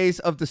 3 days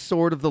of the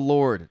sword of the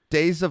Lord,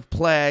 days of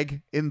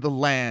plague in the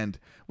land,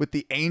 with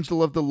the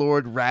angel of the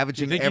Lord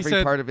ravaging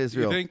every part of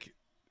Israel." You think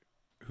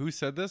who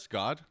said this?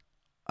 God?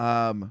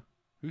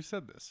 Who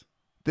said this?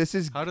 This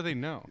is How do they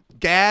know?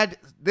 Gad.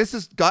 This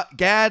is God.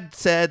 Gad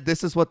said,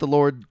 "This is what the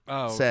Lord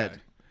said."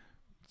 Okay.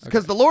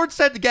 Because the Lord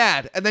said to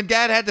Gad, and then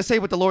Gad had to say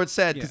what the Lord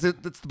said, because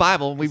it's the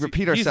Bible, and we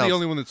repeat ourselves. He's the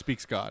only one that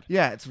speaks God.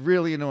 Yeah, it's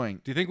really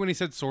annoying. Do you think when he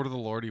said sword of the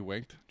Lord, he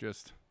winked?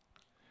 Just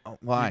Oh, you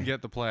why? can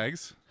get the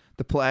plagues.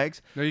 The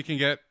plagues? No, you can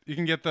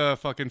get the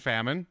fucking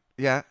famine.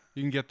 Yeah,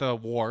 You can get the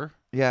war,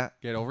 yeah.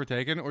 get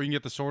overtaken, or you can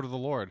get the sword of the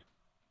Lord.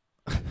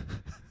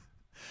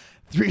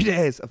 3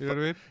 days. Of You know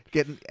what I mean?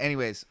 getting.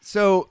 Anyways,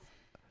 so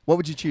what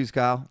would you choose,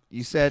 Kyle?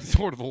 You said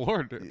Sword of the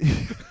Lord,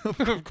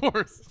 dude. Of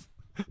course.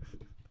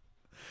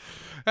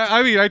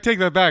 I mean, I take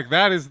that back.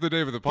 That is the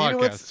name of the you know podcast.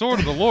 what's- Sword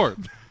of the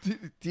Lord. do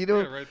you I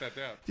know? gotta write that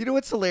down. Do you know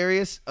what's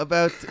hilarious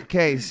about?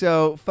 Okay,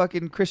 so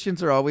fucking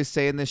Christians are always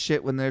saying this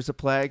shit when there's a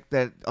plague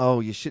that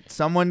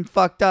someone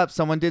fucked up,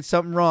 someone did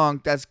something wrong.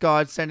 That's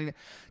God sending it.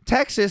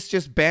 Texas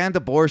just banned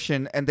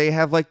abortion, and they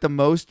have like the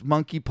most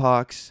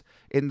monkeypox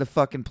in the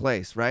fucking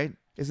place, right?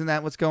 Isn't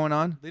that what's going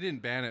on? They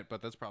didn't ban it,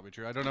 but that's probably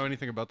true. I don't know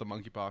anything about the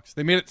monkeypox.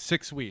 They made it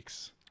 6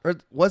 weeks. Or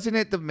wasn't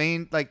it the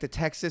main like the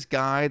Texas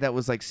guy that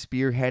was like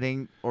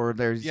spearheading? Or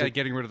there's Yeah,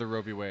 getting rid of the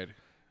Roe v. Wade.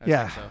 I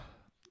Yeah. think so.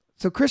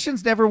 So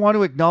Christians never want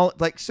to acknowledge,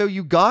 like, so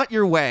you got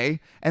your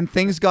way and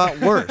things got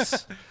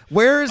worse.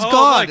 Where is Oh,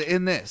 God like-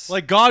 in this?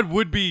 Like God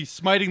would be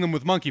smiting them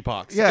with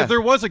monkeypox. Yeah. If there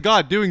was a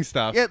God doing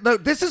stuff. yeah, no,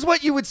 this is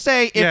what you would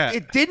say if Yeah.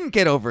 it didn't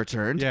get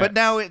overturned, Yeah. but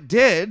now it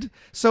did.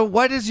 So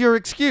what is your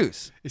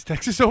excuse? Is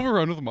Texas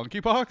overrun with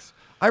monkeypox?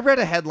 I read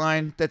a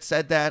headline that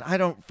said that. I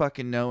don't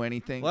fucking know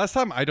anything. Last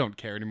time, I don't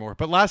care anymore.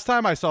 But last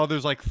time I saw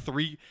there's like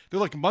 3. They're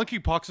like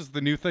monkeypox is the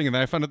new thing, and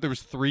then I found out there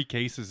was 3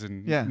 cases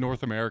in Yeah.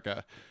 North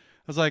America.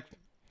 I was like,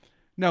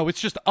 no,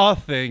 it's just a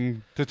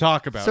thing to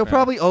talk about. So now.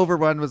 probably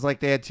overrun was like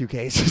they had 2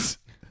 cases.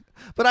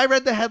 But I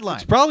read the headline.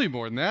 It's probably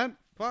more than that.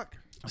 Fuck.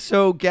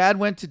 So Gad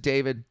went to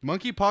David.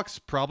 Monkeypox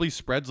probably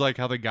spreads like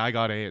how the guy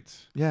got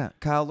AIDS. Yeah,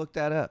 Kyle, look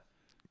that up.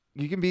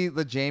 You can be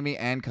the Jamie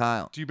and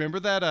Kyle. Do you remember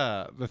that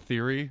the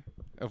theory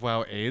of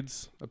how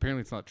AIDS?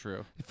 Apparently it's not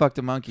true. You fucked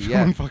a monkey,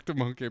 Someone yeah. fucked a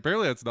monkey.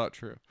 Apparently that's not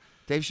true.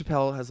 Dave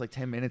Chappelle has like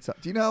 10 minutes.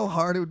 Do you know how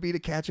hard it would be to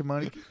catch a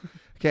monkey?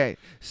 Okay,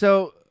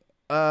 so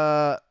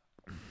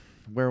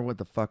where what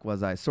the fuck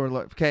was I? Sort of.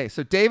 Okay,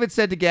 so David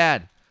said to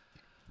Gad,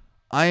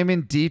 "I am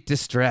in deep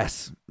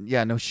distress."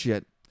 Yeah, no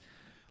shit.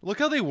 Look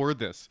how they word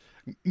this.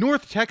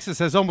 North Texas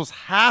has almost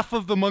half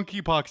of the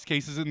monkeypox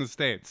cases in the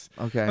States.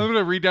 Okay. I'm going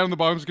to read down the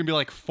bottom. It's going to be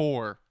like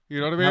 4. You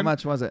know what I mean? How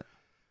much was it?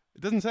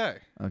 It doesn't say.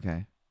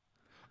 Okay.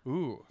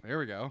 Ooh, there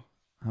we go.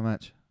 How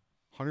much?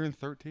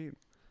 113.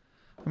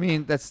 I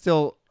mean, that's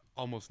still,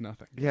 Almost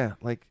nothing. yeah,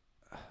 like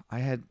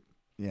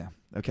yeah,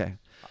 okay.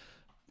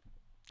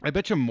 I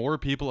bet you more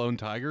people own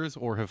tigers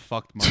or have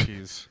fucked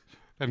monkeys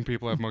than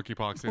people have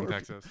monkeypox in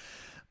Texas.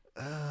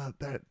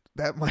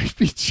 That might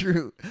be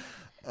true.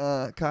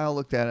 Kyle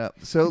looked that up.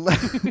 So,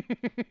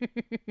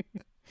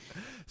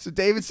 so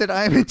David said,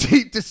 "I am in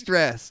deep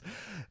distress.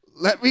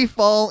 Let me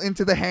fall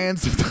into the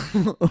hands of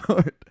the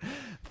Lord,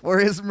 for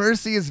his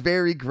mercy is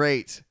very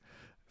great."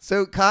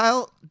 So,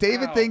 Kyle,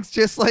 David Ow. thinks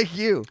just like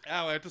you.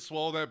 Ow, I had to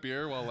swallow that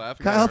beer while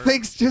laughing. Kyle That hurt.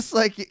 thinks just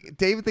like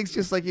David thinks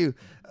just like you.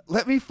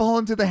 Let me fall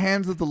into the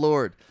hands of the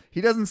Lord.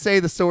 He doesn't say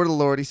the sword of the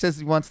Lord. He says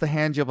he wants the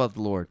hand job of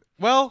the Lord.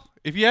 Well,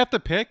 if you have to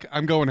pick,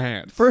 I'm going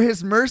hands. For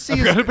his mercy I've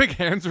is got to pick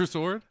hands or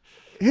sword.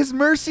 His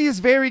mercy is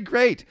very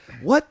great.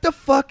 What the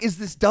fuck is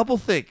this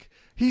doublethink?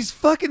 He's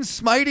fucking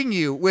smiting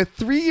you with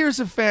 3 years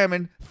of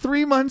famine,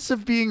 3 months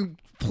of being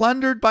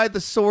plundered by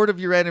the sword of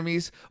your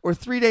enemies, or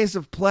 3 days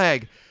of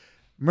plague.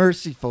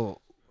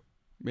 Merciful.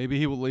 Maybe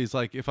he's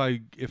like, if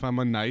I'm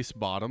a nice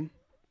bottom,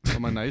 if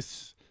I'm a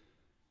nice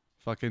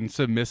fucking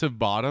submissive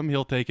bottom,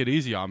 he'll take it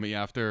easy on me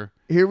after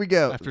Here we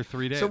go.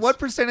 3 days. So what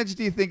percentage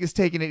do you think is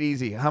taking it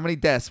easy? How many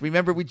deaths?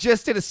 Remember, we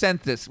just did a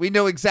census. We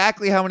know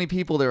exactly how many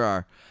people there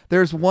are.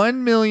 There's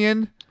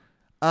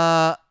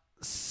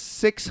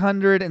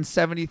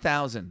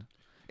 1,670,000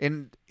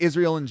 in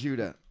Israel and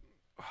Judah.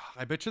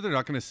 I bet you they're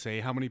not going to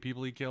say how many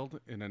people he killed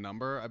in a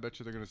number. I bet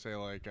you they're going to say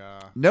like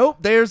Nope,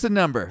 there's a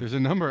number. there's a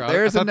number.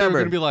 There's I a thought they were number.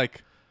 going to be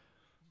like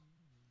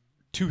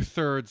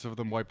 2/3 of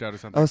them wiped out or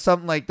something. Oh,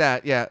 something like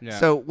that. Yeah. Yeah.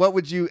 So what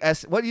would you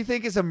what do you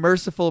think is a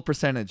merciful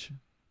percentage?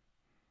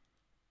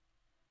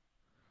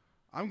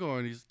 I'm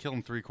going. He's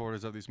killing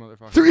 3/4 of these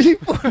motherfuckers. 3,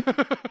 4.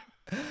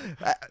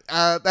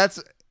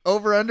 That's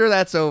over under.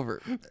 That's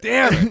over.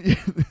 Damn it!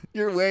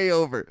 You're way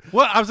over.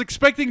 What? I was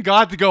expecting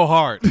God to go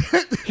hard.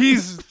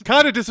 He's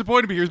kind of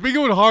disappointed me here. He's been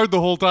going hard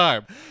the whole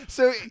time.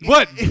 So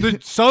What?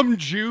 Some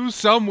Jew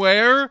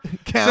somewhere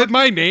said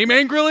my name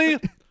angrily?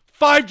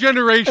 5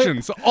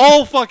 generations,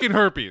 all fucking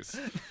herpes.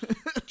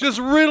 Just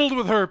riddled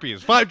with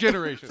herpes. 5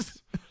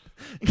 generations.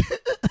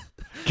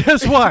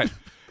 Guess what?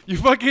 You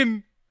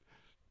fucking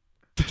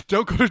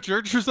don't go to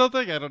church or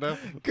something? I don't know.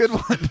 Good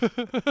one.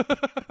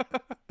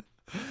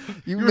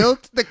 You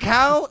milked the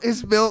cow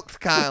is milked,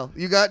 Kyle.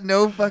 You got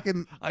no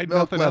fucking I had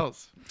milk nothing left.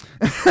 else.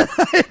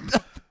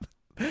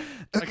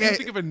 I Okay. can't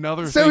think of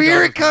another So thing.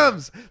 here it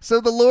comes.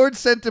 So the Lord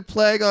sent a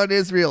plague on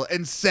Israel,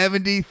 and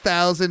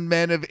 70,000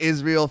 men of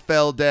Israel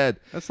fell dead.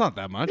 That's not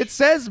that much. It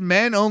says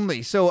men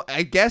only, so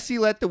I guess he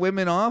let the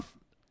women off,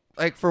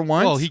 like for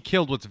once. Well, he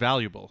killed what's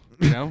valuable,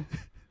 you know?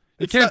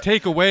 You It's can't not-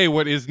 take away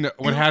what has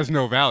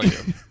no value.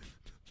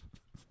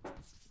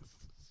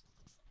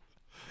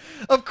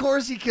 Of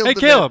course he killed Hey, the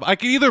Caleb, men. I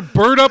can either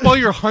burn up all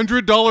your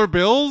 $100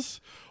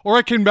 bills or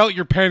I can melt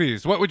your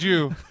pennies. What would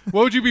you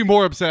be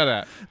more upset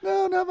at?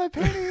 No, not my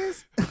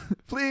pennies.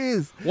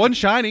 Please. One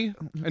shiny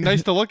and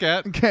nice to look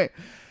at. Okay.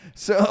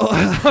 So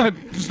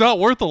It's not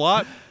worth a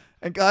lot.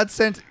 and God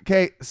sent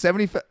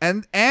 70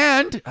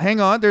 and hang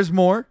on, there's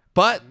more.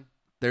 But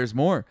there's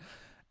more.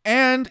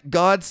 And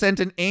God sent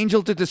an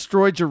angel to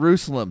destroy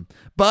Jerusalem.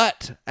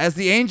 But as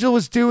the angel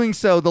was doing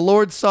so, the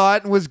Lord saw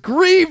it and was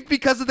grieved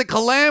because of the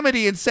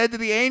calamity and said to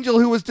the angel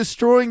who was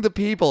destroying the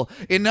people,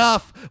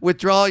 "Enough,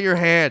 withdraw your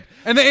hand."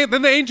 And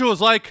then the angel was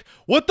like,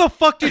 what the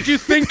fuck did you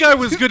think I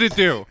was going to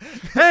do?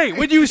 Hey,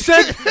 when you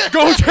said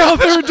go down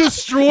there and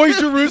destroy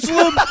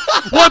Jerusalem,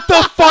 what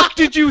the fuck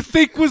did you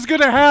think was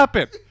going to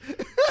happen?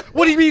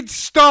 What do you mean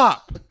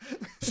stop?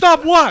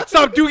 Stop what?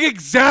 Stop doing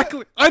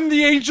exactly. I'm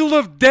the angel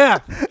of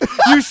death.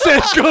 You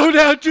said go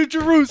down to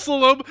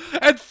Jerusalem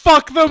and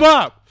fuck them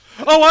up.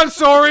 Oh, I'm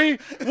sorry.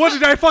 What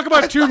did I fuck them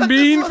up too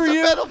mean This for was a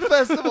you? metal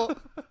festival.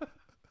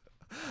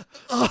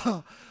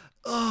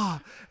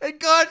 And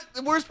God,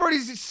 the worst part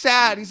is he's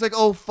sad. He's like,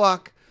 "Oh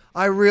fuck,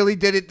 I really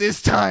did it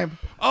this time."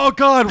 Oh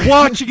God,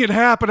 watching it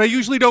happen. I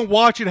usually don't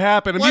watch it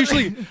happen. I'm What?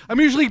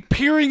 usually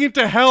peering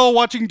into hell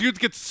watching dudes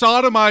get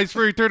sodomized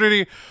for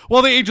eternity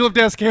while the angel of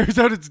death carries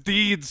out its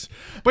deeds.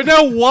 But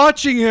now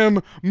watching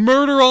him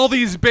murder all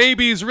these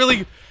babies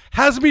really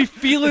has me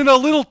feeling a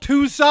little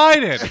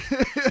two-sided.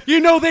 You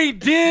know, they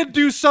did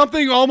do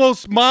something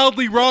almost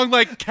mildly wrong,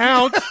 like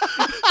count.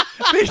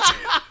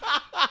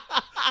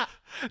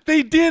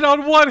 They did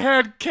on one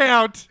hand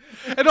count,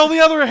 and on the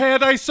other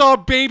hand, I saw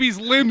babies'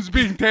 limbs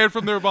being torn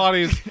from their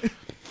bodies.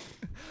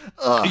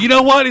 You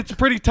know what? It's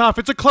pretty tough.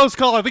 It's a close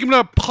call. I think I'm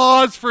going to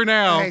pause for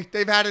now. Hey,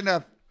 they've had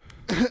enough.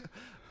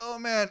 Oh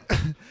man,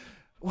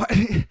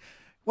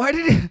 why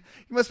did he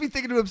must be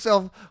thinking to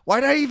himself, why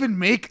did I even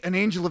make an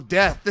angel of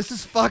death? This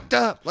is fucked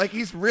up. Like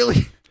he's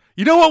really.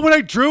 You know what? When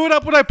I drew it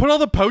up, when I put all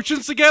the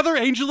potions together,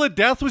 Angel of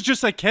Death was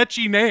just a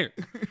catchy name.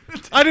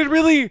 I didn't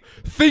really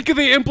think of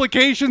the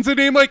implications a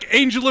name like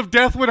Angel of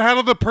Death would have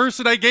on the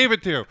person I gave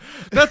it to.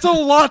 That's a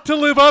lot to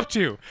live up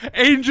to.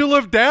 Angel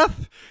of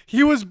Death?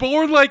 He was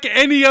born like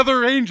any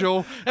other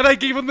angel, and I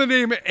gave him the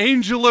name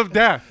Angel of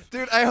Death.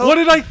 Dude, I hope. What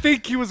did I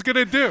think he was going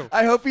to do?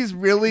 I hope he's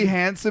really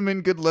handsome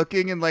and good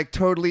looking and like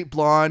totally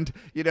blonde,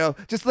 you know,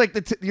 just like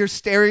your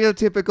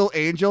stereotypical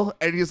angel.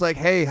 And he's like,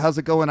 "Hey, how's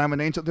it going? I'm an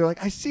angel." They're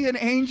like, "I see an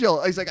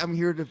angel." He's like, "I'm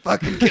here to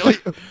fucking kill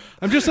you."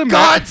 I'm just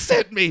God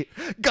sent me.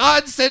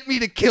 God sent me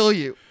to kill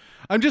you.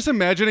 I'm just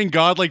imagining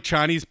God like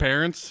Chinese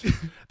parents.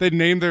 They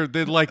name their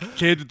like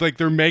kid like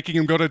they're making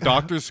him go to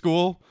doctor's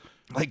school.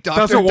 Like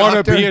doctor Doesn't want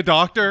to doctor. be a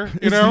doctor,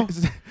 you know?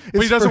 His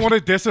But he doesn't first- want to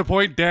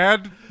disappoint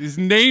dad. He's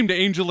named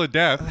Angel of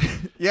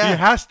Death. Yeah. He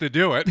has to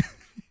do it. It's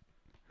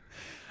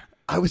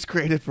I was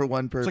created for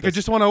one purpose. like I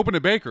just want to open a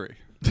bakery.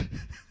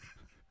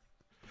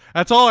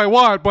 That's all I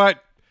want,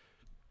 but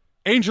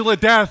Angel of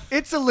Death.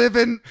 It's a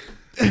living.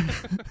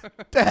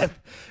 Death.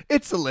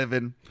 It's a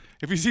living.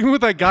 If you see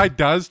what that guy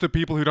does to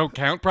people who don't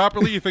count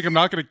properly, you think I'm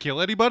not going to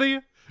kill anybody?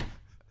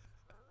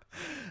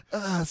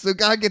 So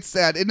God gets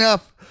sad.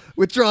 Enough.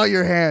 Withdraw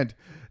your hand.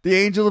 The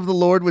angel of the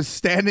Lord was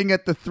standing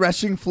at the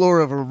threshing floor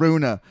of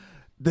Aruna,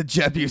 the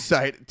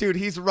Jebusite. Dude,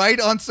 he's right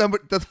on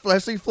the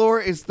threshing floor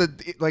is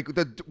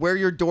the where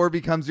your door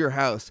becomes your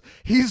house.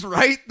 He's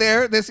right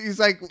there. He's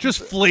like Just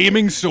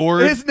flaming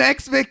sword. his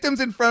next victim's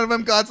in front of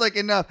him. God's like,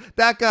 enough.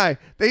 That guy.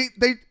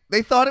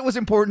 They thought it was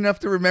important enough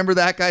to remember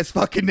that guy's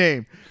fucking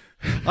name.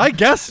 I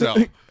guess so.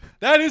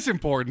 That is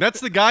important. That's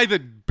the guy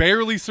that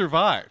barely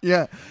survived.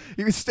 Yeah.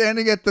 He was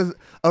standing at of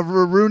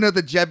Aruna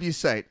the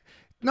Jebusite.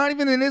 Not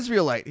even an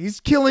Israelite. He's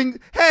killing.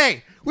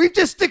 Hey, we've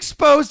just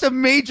exposed a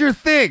major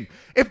thing.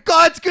 If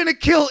God's going to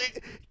kill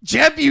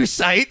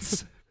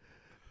Jebusites,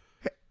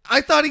 I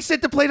thought he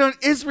said to play it on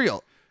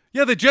Israel.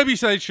 Yeah, the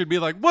Jebusites should be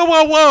like, whoa,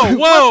 whoa, whoa,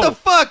 whoa. What the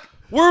fuck?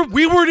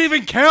 We weren't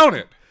even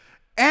counted.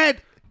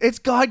 And it's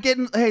God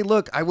getting, hey,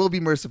 look, I will be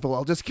merciful.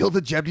 I'll just kill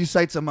the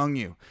Jebusites among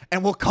you.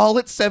 And we'll call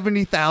it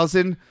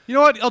 70,000. You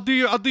know what? I'll do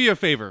you a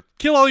favor.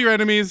 Kill all your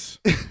enemies.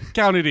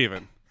 Count it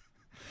even.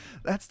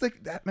 That's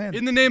that man.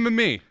 In the name of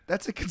me.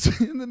 That's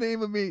in the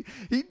name of me.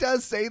 He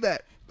does say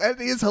that. That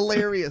is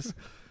hilarious.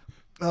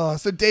 Oh,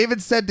 so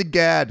David said to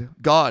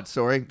God,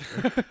 sorry.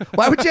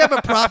 Why would you have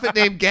a prophet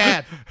named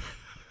Gad?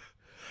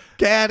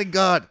 Gad and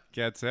God.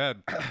 Gad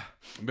said.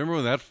 Remember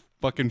when that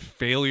fucking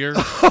failure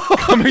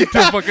coming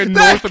to fucking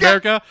North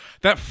America.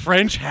 That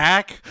French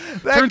hack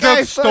turns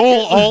guy out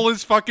stole all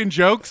his fucking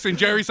jokes, and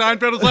Jerry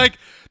Seinfeld was like,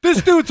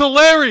 "This dude's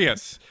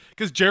hilarious."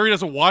 Because Jerry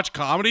doesn't watch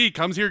comedy, he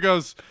comes here,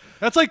 goes,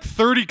 "That's like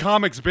 30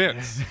 comics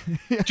bits,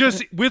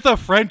 just with a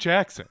French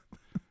accent."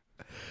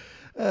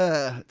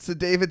 So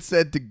David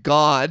said to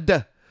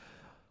God,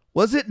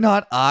 "Was it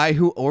not I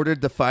who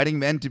ordered the fighting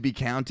men to be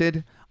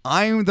counted?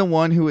 I am the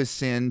one who has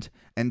sinned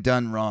and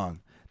done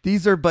wrong.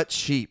 These are but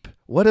sheep.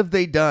 What have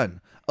they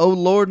done? O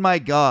Lord my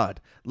God,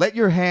 let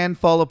your hand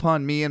fall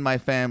upon me and my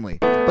family."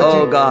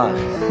 Oh God.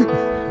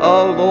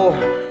 Oh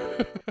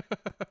Lord.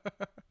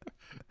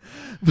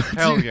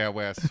 Hell yeah,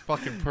 Wes.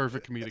 Fucking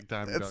perfect comedic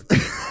timing, Doug.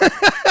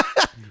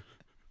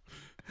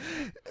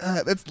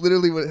 That's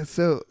literally what.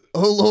 So,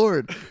 oh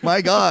Lord,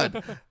 my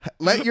God,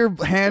 let your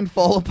hand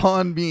fall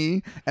upon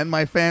me and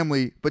my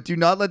family, but do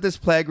not let this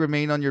plague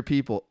remain on your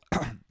people.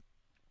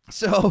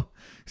 So,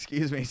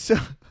 excuse me. So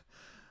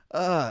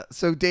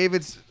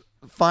David's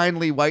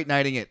finally white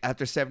knighting it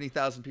after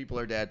 70,000 people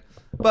are dead.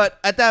 But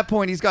at that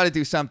point, he's got to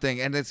do something.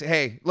 And it's,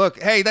 hey,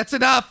 look, hey, that's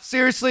enough.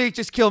 Seriously,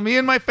 just kill me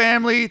and my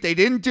family. They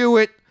didn't do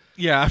it.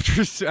 Yeah,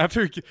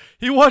 after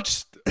he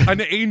watched an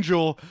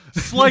angel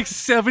slice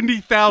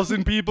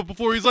 70,000 people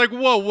before he's like,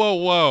 whoa, whoa,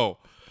 whoa.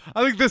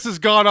 I think this has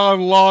gone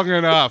on long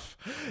enough.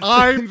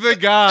 I'm the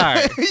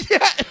guy.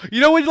 Yeah. You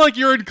know when like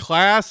you're in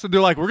class and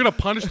they're like, we're gonna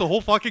punish the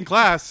whole fucking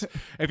class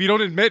if you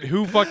don't admit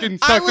who fucking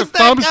I sucked the was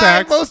that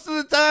guy thumbtacks. most of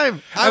the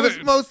time. I And was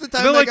then- most of the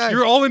time They're that like, guy.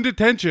 you're all in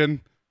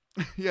detention,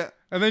 Yeah.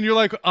 and then you're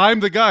like, I'm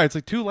the guy. It's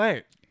like too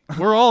late.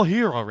 We're all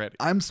here already.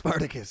 I'm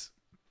Spartacus.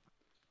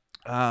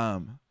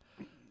 Are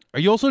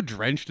you also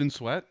drenched in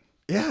sweat?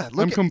 Yeah,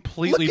 I'm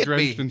completely look at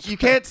drenched me. in sweat. You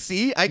can't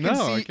see. I can No, I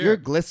see. can't. You're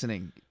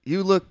glistening.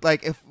 You look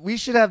like if we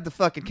should have the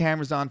fucking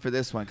cameras on for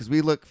this one because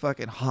we look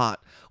fucking hot.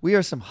 We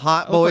are some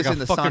hot I look boys like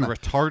in a the fucking sauna.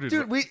 retarded.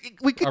 Dude, we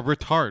could a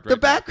retard. Right the now.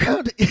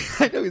 background.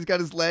 I know he's got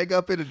his leg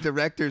up in a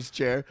director's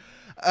chair.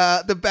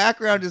 The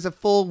background is a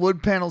full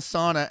wood panel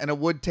sauna and a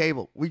wood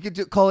table. We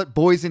could call it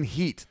Boys in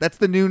Heat. That's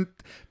the new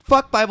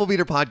fuck Bible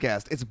Beater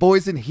podcast. It's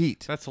Boys in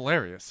Heat. That's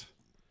hilarious.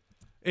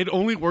 It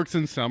only works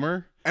in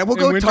summer. And we'll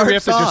in go winter, we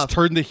have tarps to off. just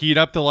turn the heat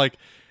up to like.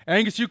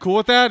 Angus, you cool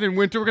with that? In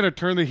winter, we're gonna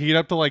turn the heat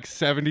up to like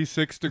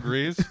 76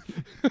 degrees.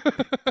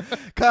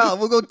 Kyle,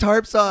 we'll go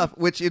tarps off,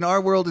 which in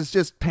our world is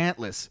just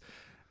pantless,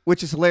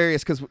 which is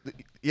hilarious because,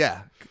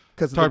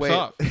 because of the Tarps way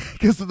off.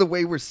 because of the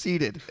way we're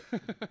seated.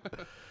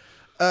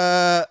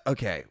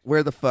 Okay,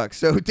 where the fuck?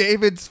 So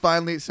David's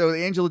finally the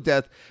angel of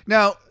death.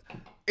 Now,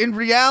 in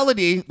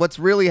reality, what's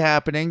really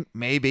happening,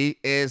 maybe,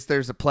 is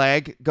there's a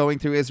plague going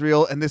through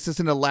Israel, and this is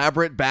an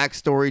elaborate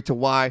backstory to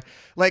why.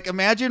 Like,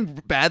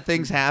 imagine bad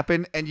things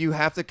happen, and you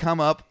have to come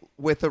up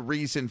with a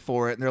reason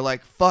for it, and they're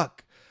like,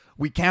 fuck.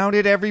 We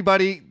counted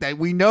everybody that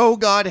we know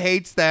God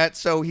hates that,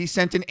 so he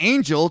sent an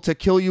angel to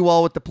kill you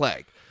all with the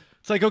plague.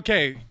 It's like,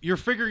 okay, you're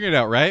figuring it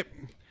out, right?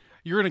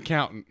 You're an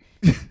accountant.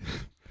 You're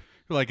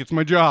like, it's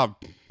my job.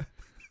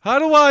 How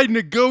do I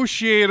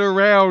negotiate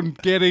around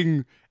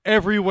getting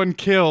everyone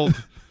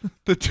killed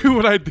to do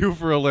what I do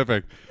for a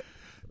living?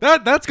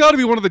 That's got to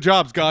be one of the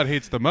jobs God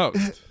hates the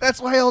most.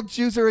 That's why all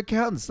Jews are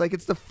accountants. Like,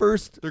 it's the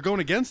first They're going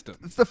against him.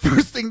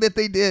 thing that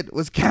they did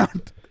was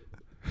count.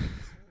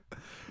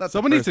 Not the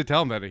Someone needs first. to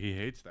tell him that he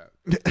hates that.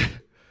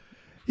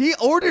 He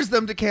orders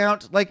them to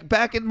count, like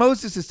back in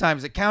Moses'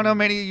 times. Count how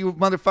many of you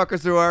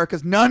motherfuckers there are,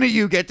 because none of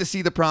you get to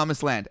see the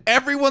promised land.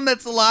 Everyone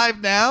that's alive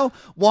now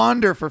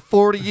wander for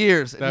 40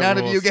 years, and That none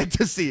of rules. you get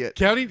to see it.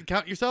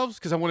 Count yourselves,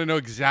 because I want to know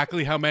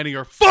exactly how many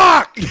are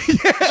fucked.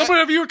 How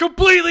many of you are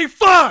completely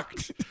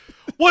fucked?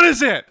 What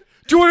is it?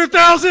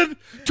 200,000?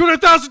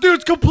 200,000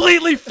 dudes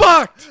completely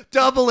fucked.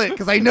 Double it,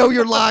 because I know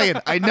you're lying.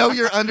 I know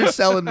you're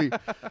underselling me.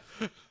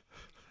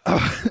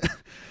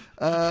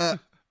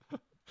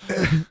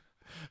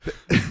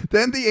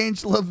 Then the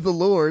angel of the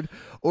Lord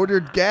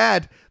ordered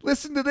Gad.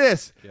 Listen to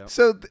this. Yep.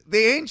 So the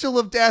angel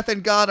of death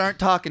and God aren't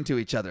talking to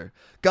each other.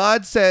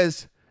 God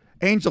says,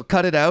 "Angel,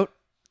 cut it out."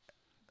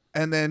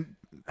 And then,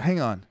 hang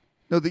on.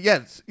 No,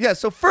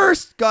 So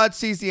first, God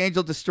sees the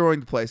angel destroying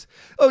the place.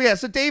 Oh yeah.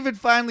 So David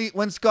finally,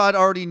 once God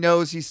already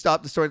knows he's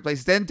stopped destroying the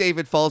place, then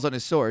David falls on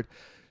his sword.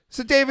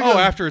 So David. Oh,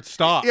 goes, after it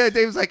stopped. Yeah,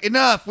 David's like,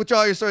 "Enough!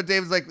 Withdraw your sword."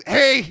 David's like,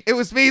 "Hey, it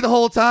was me the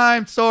whole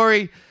time.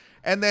 Sorry."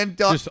 And then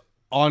Just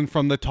on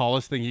from the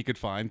tallest thing he could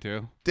find,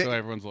 too. Di- So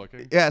everyone's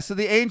looking. yeah, so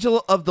the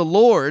angel of the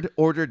Lord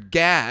ordered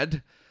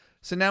Gad.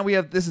 So now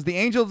this is the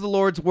angel of the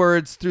Lord's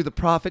words through the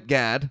prophet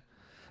Gad.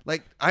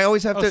 Like, I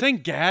always have Oh, to. saying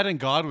Gad and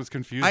God was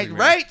confusing me.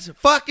 Right?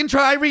 Fucking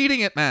try reading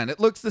it, man. It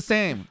looks the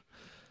same.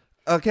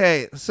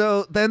 Okay,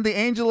 so then the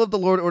angel of the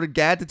Lord ordered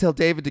Gad to tell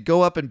David to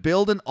go up and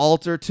build an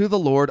altar to the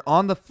Lord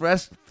on the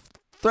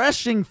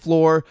threshing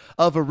floor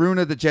of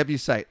Aruna the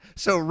Jebusite.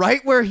 So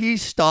right where he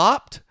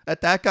stopped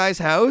at that guy's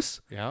house,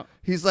 Yeah.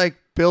 he's like,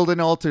 build an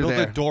altar Build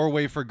there. a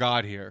doorway for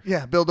God here.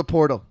 Yeah, build a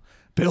portal.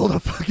 Build a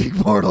fucking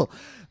portal.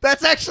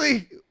 That's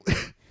actually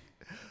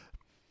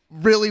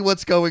really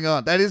what's going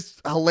on. That is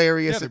Yeah,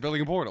 hilarious they're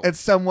building a portal. and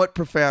somewhat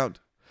profound.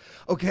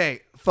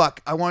 Okay,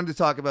 fuck. I wanted to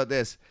talk about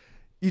this.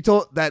 You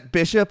told that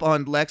Bishop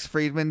on Lex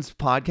Friedman's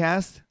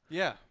podcast.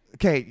 Yeah.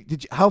 Okay,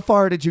 how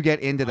far did you get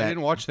into I that?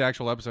 didn't watch the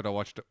actual episode. I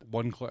watched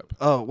one clip.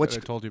 Oh, that I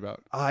told you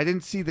about. I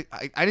didn't see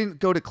I didn't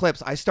go to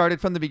clips. I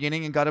started from the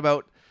beginning and got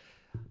about.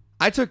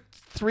 I took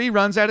 3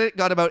 runs at it.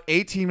 Got about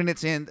 18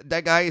 minutes in.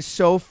 That guy is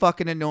so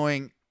fucking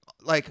annoying.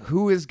 Like,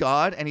 who is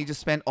God? And he just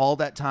spent all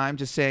that time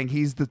just saying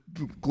he's the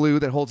glue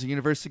that holds the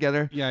universe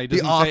together. Yeah, he the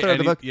doesn't author say of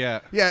the book.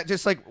 Yeah. Yeah,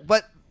 just like,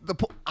 but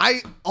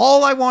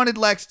all I wanted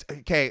Lex.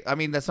 Okay, I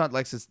mean that's not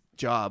Lex's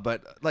job,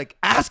 but like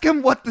ask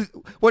him what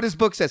his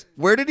book says.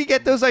 Where did he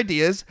get those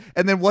ideas?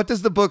 And then what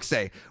does the book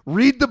say?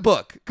 Read the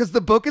book, because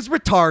the book is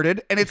retarded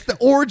and it's the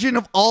origin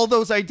of all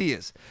those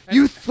ideas.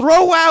 You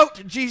throw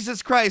out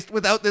Jesus Christ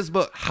without this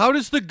book. How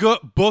does the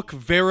book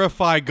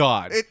verify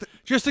God?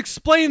 Just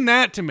explain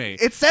that to me.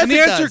 It says and the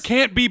it answer does.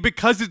 can't be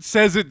because it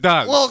says it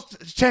does. Well,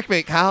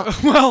 checkmate, Kyle.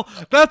 Well,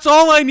 that's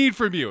all I need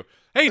from you.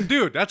 Hey,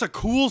 dude, that's a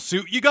cool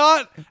suit you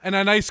got and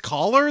a nice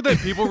collar that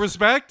people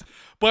respect.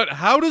 But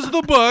how does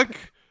the book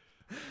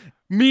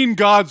mean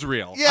God's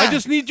real? Yeah. I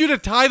just need you to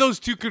tie those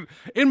two.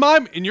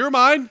 In your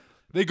mind,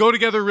 they go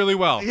together really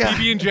well. Yeah.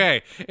 PB and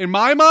J. In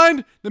my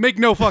mind, they make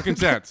no fucking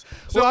sense.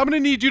 So I'm gonna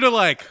need you to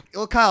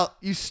Well, Kyle,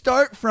 you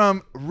start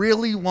from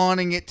really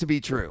wanting it to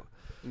be true.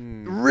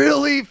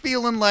 Really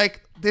feeling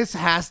like this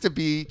has to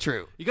be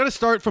true. You got to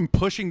start from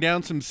pushing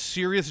down some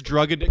serious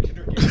drug addiction.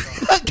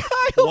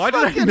 Kyle, Why did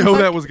I fucking know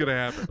that was gonna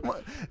happen?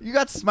 You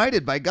got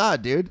smited by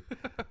God, dude.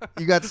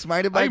 You got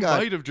smited by I God.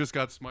 might have just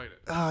got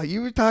smited.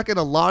 You were talking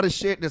a lot of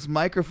shit, and his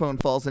microphone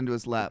falls into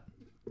his lap.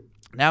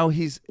 Now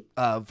he's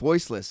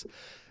voiceless.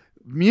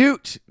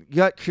 Mute. You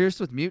got cursed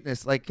with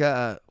muteness, like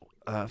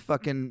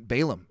fucking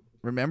Balaam.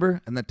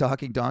 Remember? And the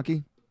talking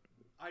donkey?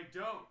 I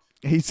don't.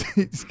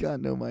 He's got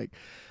no mic.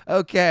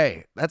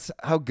 Okay, that's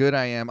how good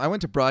I am. I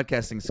went to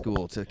broadcasting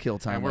school to kill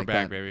time. And we're like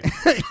back, that. baby.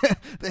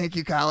 Thank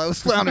you, Kyle. I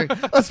was floundering.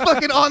 I was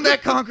fucking on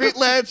that concrete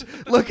ledge,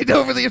 looking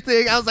over the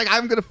thing. I was like,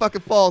 I'm gonna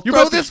fucking fall.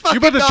 Throw this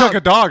fucking You about to dog. chuck a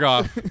dog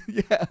off.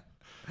 Yeah.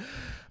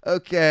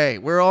 Okay,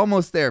 we're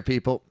almost there,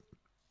 people.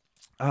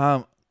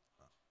 Well,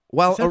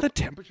 Is that the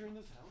temperature in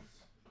this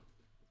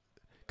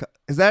house?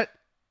 is that?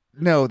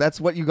 No,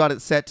 that's what you got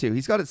it set to.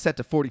 He's got it set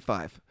to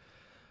 45.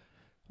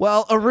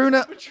 Well,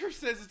 Aruna, Temperature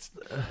says it's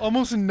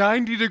almost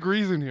 90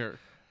 degrees in here.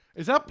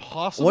 Is that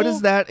possible? what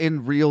is that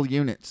in real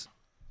units?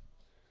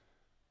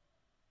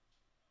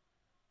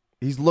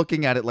 He's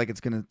looking at it like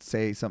it's gonna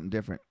say something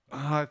different.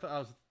 I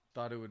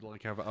thought it would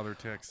like have other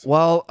ticks.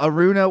 While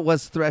Aruna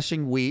was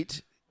threshing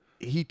wheat,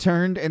 he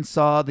turned and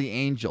saw the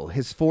angel.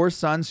 His 4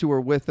 sons who were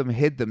with him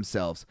hid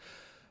themselves.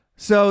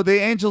 So the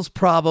angel's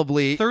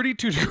probably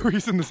 32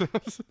 degrees in this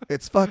house.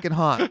 it's fucking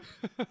hot.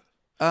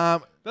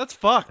 That's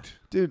fucked.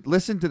 Dude,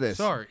 listen to this.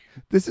 Sorry.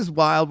 This is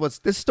wild.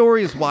 This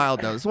story is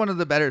wild though. It's one of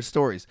the better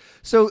stories.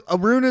 So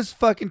Aruna's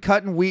fucking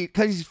cutting wheat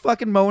because he's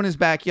fucking mowing his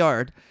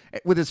backyard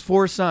with his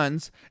 4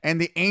 sons,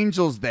 and the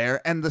angel's there,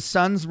 and the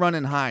sons run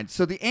and hide.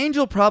 So the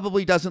angel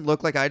probably doesn't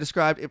look like I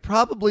described. It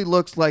probably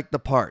looks like the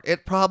part.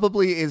 It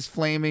probably is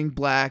flaming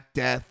black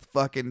death,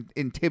 fucking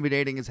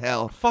intimidating as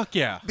hell. Fuck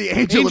yeah. The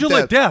angel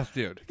of death,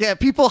 dude. Yeah,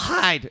 people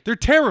hide. They're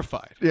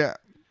terrified. Yeah.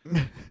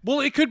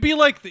 Well, it could be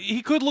like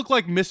he could look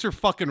like Mr.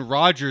 fucking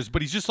Rogers,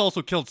 but he's just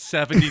also killed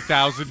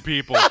 70,000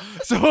 people.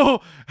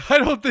 So I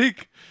don't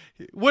think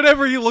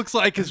whatever he looks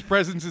like, his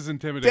presence is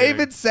intimidating.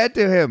 David said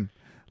to him,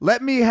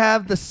 "Let me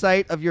have the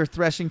site of your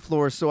threshing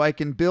floor so I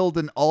can build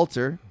an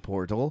altar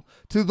portal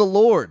to the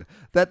Lord,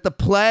 that the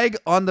plague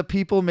on the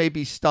people may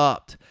be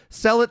stopped.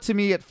 Sell it to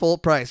me at full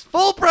price."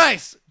 Full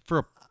price!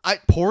 For a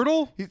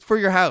portal? For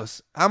your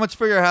house. How much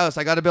for your house?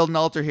 I got to build an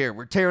altar here.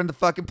 We're tearing the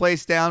fucking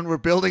place down. We're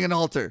building an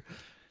altar.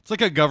 It's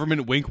like a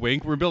government wink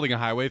wink. We're building a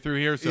highway through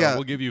here, so Yeah.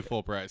 we'll give you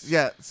full price.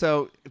 Yeah,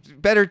 so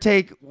better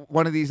take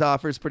one of these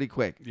offers pretty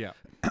quick. Yeah.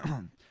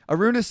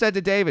 Aruna said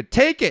to David,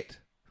 "Take it."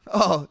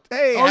 Oh,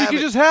 hey. Oh, you have can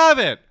it. just have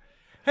it.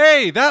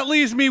 Hey, that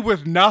leaves me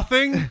with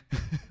nothing.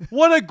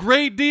 What a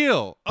great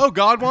deal. Oh,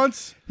 God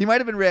wants. He might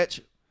have been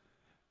rich.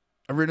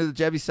 Aruna the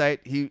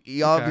Jebusite.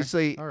 He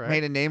obviously All right.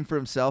 made a name for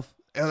himself.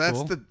 Oh, that's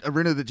Cool. the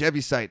Aruna the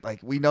Jebusite.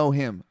 Like, we know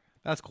him.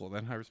 That's cool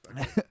then. I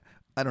respect it.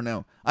 I don't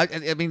know. I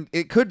mean,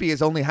 it could be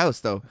his only house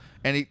though,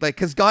 and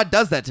because God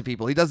does that to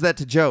people. He does that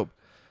to Job.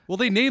 Well,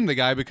 they named the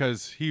guy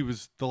because he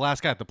was the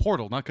last guy at the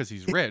portal, not because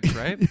he's rich,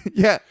 right?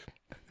 Yeah.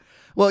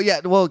 Well,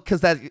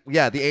 because the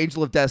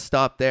angel of death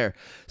stopped there.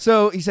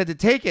 So he said to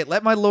take it.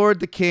 Let my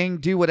lord the king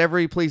do whatever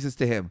he pleases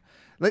to him.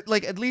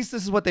 Like at least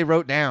this is what they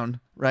wrote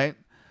down, right?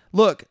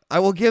 Look, I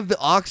will give the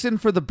oxen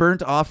for the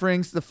burnt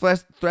offerings, the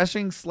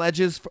threshing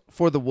sledges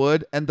for the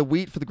wood, and the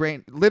wheat for the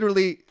grain.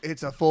 Literally,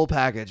 it's a full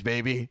package,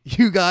 baby.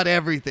 You got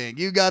everything.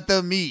 You got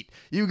the meat.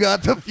 You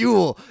got the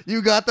fuel.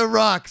 You got the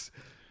rocks.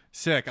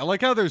 Sick. I like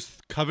how there's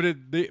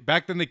coveted.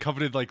 Back then, they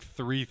coveted like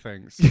 3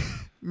 things.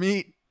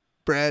 Meat,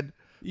 bread,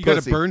 You got to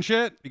pussy. burn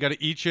shit. You got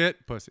to eat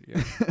shit. Pussy.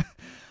 Yeah.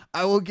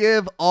 I will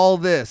give all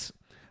this.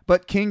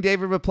 But King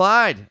David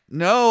replied,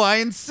 "No, I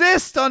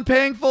insist on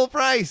paying full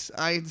price.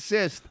 I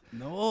insist."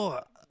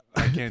 No,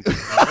 I can't do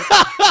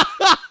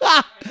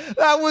that.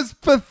 That was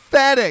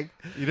pathetic.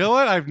 You know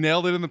what? I've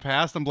nailed it in the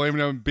past. I'm blaming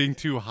it on being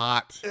too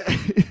hot.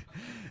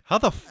 How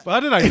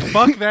did I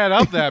fuck that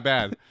up that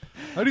bad?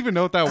 I don't even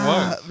know what that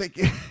was.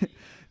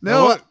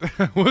 No,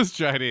 That was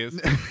Chinese.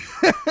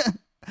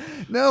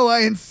 no,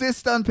 I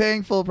insist on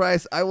paying full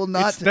price. I will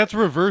not. That's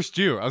reverse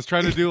Jew. I was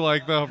trying to do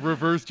like the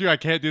reverse Jew. I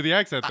can't do the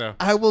accent though.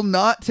 I will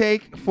not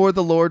take for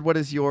the Lord what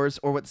is yours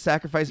or what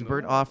sacrifice and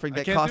burnt offering I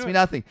that can't cost do me it.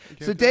 nothing. can't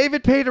So do it.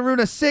 David paid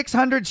Aruna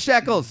 600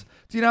 shekels.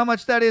 Do you know how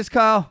much that is,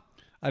 Kyle?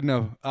 I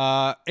don't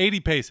know. 80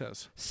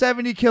 pesos.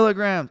 70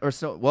 kilograms or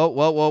so.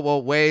 Whoa.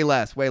 Way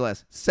less.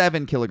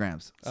 7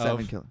 kilograms. Of?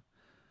 7 kilo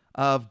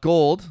of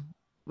gold.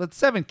 But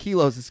 7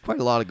 kilos is quite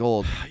a lot of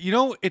gold. You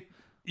know,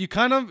 you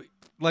kind of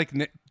like,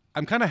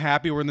 I'm kind of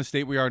happy we're in the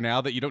state we are now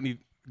that you don't need,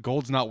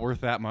 gold's not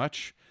worth that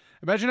much.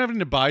 Imagine having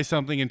to buy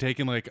something and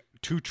taking like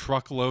 2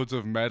 truckloads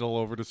of metal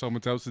over to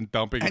someone's house and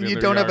dumping it And in you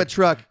their don't have a yard.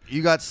 truck.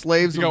 You got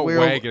slaves You with got wheel.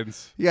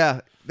 wagons.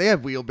 Yeah, they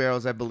have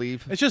wheelbarrows, I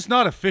believe. It's just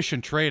not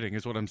efficient trading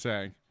is what I'm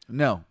saying.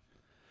 No.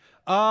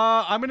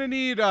 I'm going to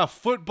need a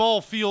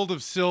football field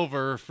of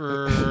silver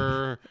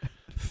for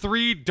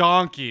 3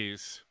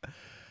 donkeys.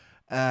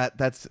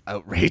 That's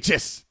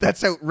outrageous.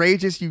 That's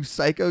outrageous, you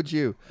psycho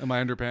Jew. Am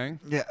I underpaying?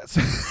 Yeah.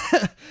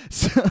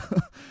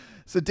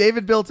 So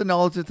David built an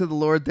altar to the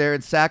Lord there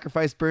and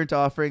sacrificed burnt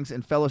offerings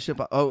and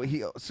fellowship.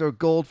 So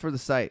gold for the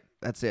site.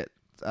 That's it.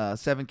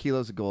 7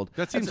 kilos of gold.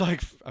 That seems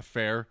like a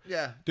fair.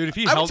 Yeah. Dude, if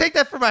he I held, would take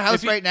that for my house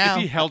if he- right now.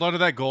 If he held onto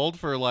that gold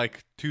for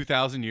like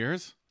 2,000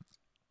 years,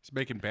 he's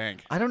making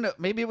bank. I don't know.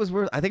 Maybe it was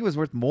worth. I think it was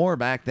worth more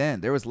back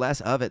then. There was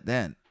less of it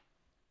then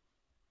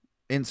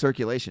in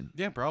circulation.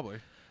 Yeah, probably.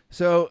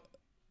 So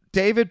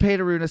David paid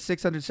Aruna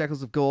 600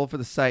 shekels of gold for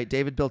the site.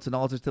 David built an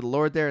altar to the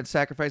Lord there and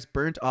sacrificed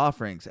burnt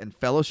offerings and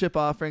fellowship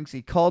offerings.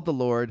 He called the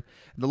Lord,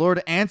 and the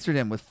Lord answered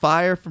him with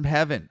fire from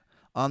heaven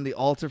on the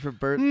altar for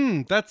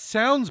burnt. That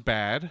sounds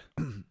bad.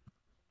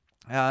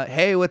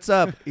 Hey, what's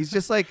up? He's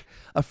just like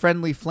a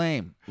friendly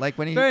flame. Like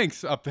when he.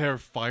 Thanks, up there,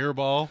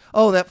 fireball.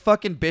 Oh, that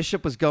fucking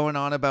bishop was going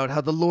on about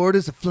how the Lord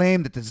is a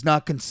flame that does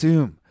not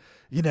consume.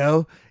 You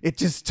know, it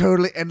just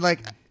totally, and like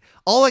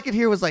all I could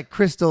hear was like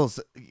crystals.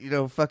 You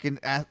know, fucking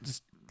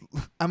just.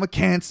 I'm a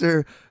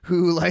Cancer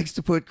who likes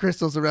to put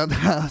crystals around the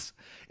house.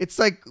 It's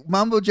like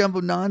mumbo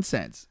jumbo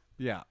nonsense.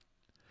 Yeah.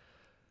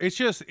 It's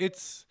just,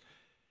 it's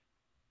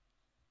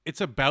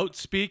about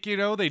speak, you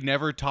know? They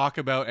never talk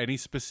about any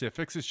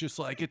specifics. It's just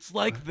like, it's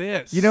like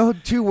this. You know,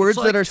 2 words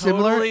It's that like are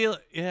similar, totally-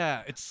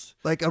 Yeah, it's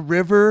like a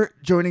river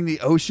joining the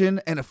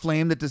ocean and a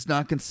flame that does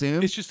not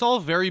consume. it's just all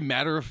very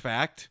matter of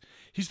fact.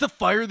 He's the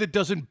fire that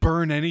doesn't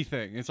burn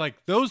anything. It's like,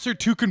 those are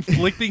 2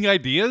 conflicting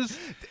ideas.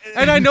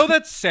 And I know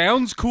that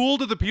sounds cool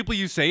to the people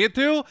you say it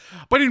to,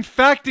 but in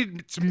fact,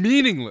 it's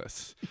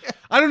meaningless.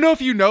 I don't know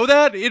if you know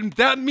that.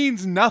 That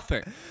means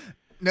nothing.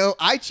 No,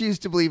 I choose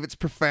to believe it's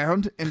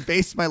profound and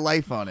base my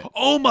life on it.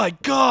 Oh my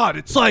God.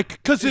 It's like,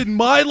 because in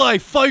my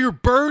life, fire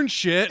burns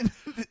shit,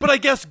 but I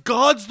guess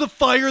God's the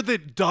fire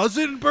that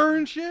doesn't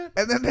burn shit?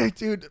 And then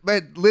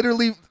but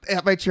literally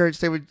at my church,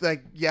 they would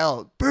like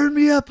yell, "Burn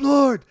me up,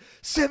 Lord!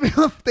 Set me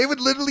up!" They would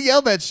literally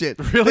yell that shit.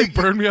 Really? They-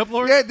 Burn me up,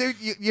 Lord? Yeah,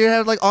 you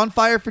had like "On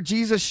Fire for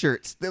Jesus"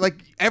 shirts. They're like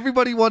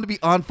everybody wanted to be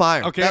on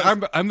fire. Okay, That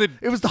was- I'm the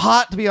It was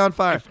hot to be on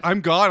fire.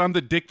 I'm God. I'm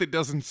the dick that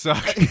doesn't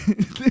suck.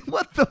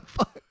 What the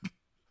fuck?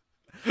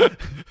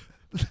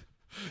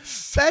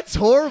 That's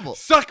horrible.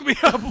 Suck me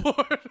up,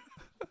 Lord.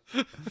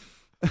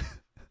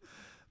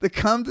 The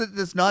cum that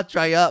does not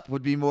dry up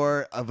would be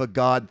more of a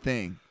God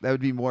thing. That would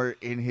be more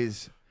in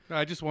his.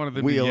 I just wanted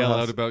them to yell Wheelhouse.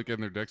 out about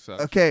getting their dick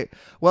sucked. Okay,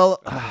 well,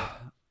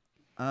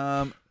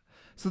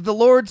 so the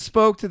Lord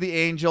spoke to the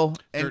angel,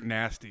 Dirt and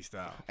nasty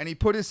style. he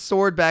put his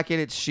sword back in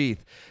its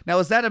sheath. Now,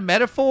 is that a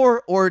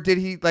metaphor, or did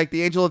he, like,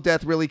 the angel of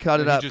death really cut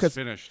it And up? he just 'Cause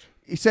finished.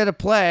 he said a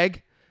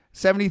plague,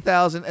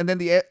 70,000, and then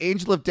the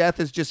angel of death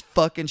is just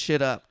fucking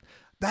shit up.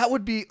 That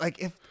would be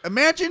like,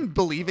 imagine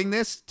believing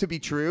this to be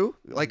true,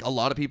 like a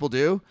lot of people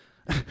do.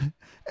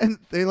 And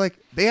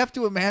they have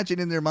to imagine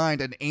in their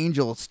mind an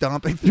angel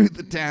stomping through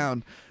the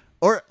town.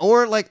 Or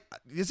like,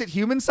 is it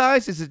human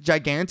size? Is it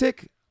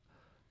gigantic?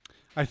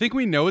 I think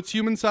we know it's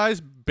human size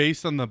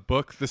based on the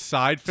book, the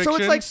side fiction. So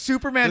it's like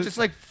Superman just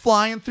like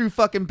flying through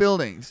fucking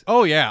buildings.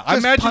 Oh yeah,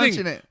 I'm Just punching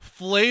imagining it.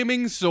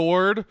 flaming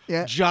sword,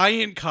 Yeah.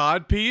 giant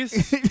cod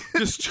piece,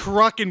 just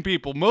trucking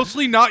people.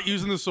 Mostly not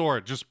using the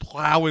sword, just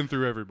plowing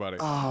through everybody.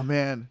 Oh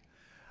man.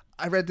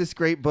 I read this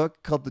great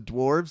book called The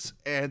Dwarves,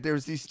 and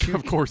there's these two.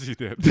 Of course he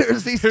did.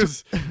 There's these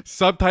His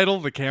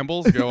subtitle, The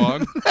Campbells. Go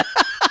on.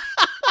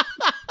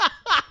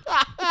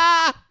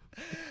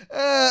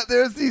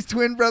 There's these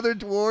twin brother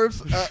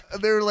dwarves.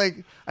 They were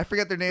like, I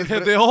forget their names.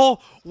 But They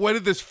all went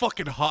in this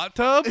fucking hot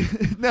tub.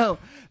 no,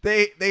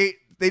 they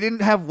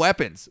didn't have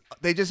weapons.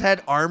 They just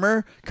had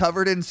armor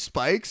covered in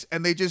spikes,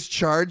 and they just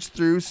charged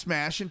through,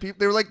 smashing people.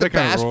 They were like the That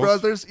kinda Bash rules.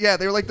 Brothers. Yeah,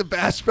 they were like the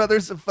Bash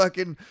Brothers of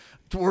fucking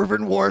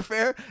dwarven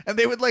warfare, and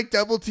they would like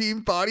double team,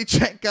 body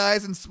check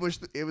guys, and smush.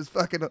 It was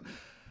fucking.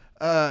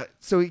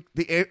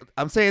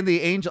 I'm saying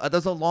the angel.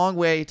 There's a long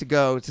way to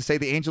go to say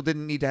the angel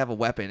didn't need to have a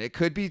weapon. It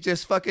could be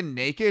just fucking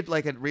naked,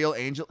 like a real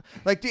angel.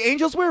 Like the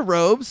angels wear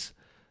robes.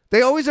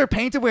 They always are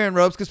painted wearing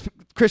robes because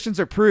Christians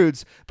are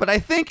prudes. But I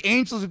think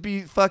angels would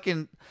be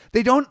fucking.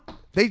 They don't.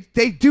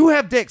 They do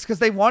have dicks because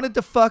they wanted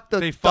to fuck the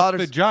They fucked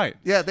daughters. the giants.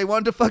 Yeah, they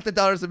wanted to fuck the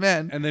daughters of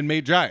men. And then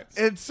made giants.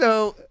 And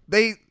so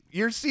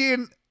you're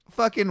seeing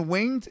fucking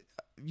winged.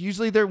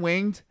 Usually they're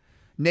winged.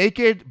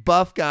 Naked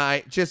buff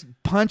guy just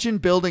punching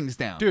buildings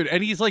down. Dude,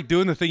 and he's like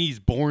doing the thing he's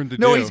born to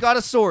do. No, he's got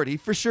a sword. He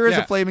for sure is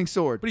Yeah. a flaming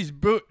sword. But he's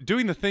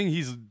doing the thing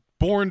he's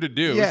born to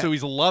do, Yeah. so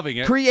he's loving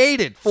it.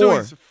 Created So for.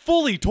 he's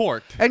fully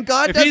torqued. And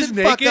God if he's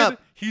doesn't fuck naked,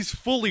 up. he's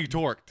fully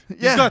torqued.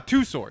 Yeah. He's got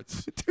 2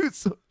 swords. Dude,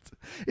 so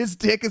his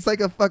dick is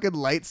like a fucking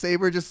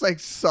lightsaber, just like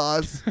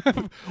saws.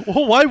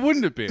 Well, why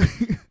wouldn't it be?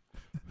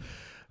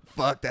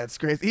 Fuck, that's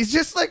crazy. He's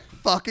just like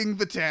fucking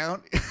the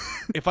town.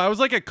 If I was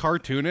like a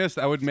cartoonist,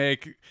 I would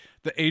make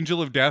the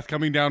Angel of Death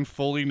coming down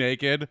fully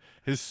naked.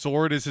 His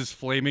sword is his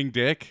flaming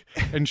dick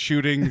and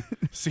shooting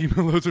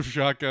semen loads of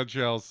shotgun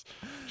shells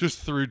just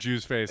through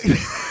Jews' faces.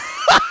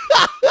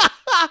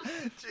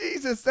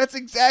 Jesus, that's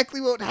exactly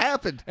what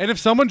happened. And if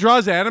someone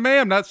draws anime,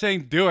 I'm not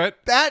saying do it.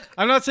 That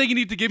I'm not saying you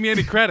need to give me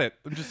any credit.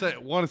 I'm just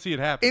saying want to see it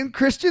happen. in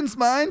Christians'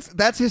 minds,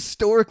 that's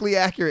historically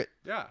accurate.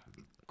 Yeah,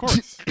 of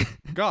course.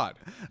 God.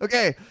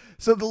 Okay,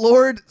 so the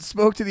Lord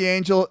spoke to the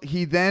angel.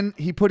 He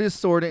put his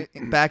sword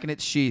back in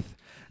its sheath.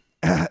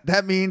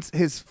 That means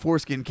his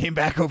foreskin came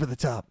back over the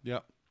top.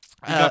 Yep.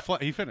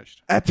 He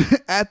finished. At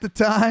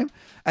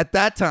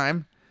that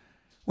time,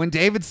 when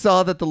David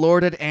saw that the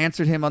Lord had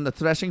answered him on the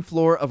threshing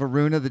floor of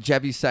Araunah the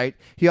Jebusite,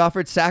 he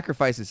offered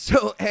sacrifices.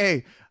 So,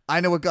 hey, I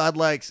know what God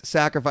likes,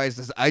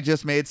 sacrifices. I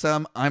just made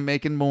some. I'm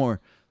making more.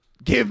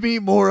 Give me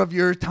more of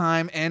your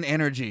time and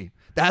energy.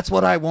 That's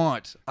what I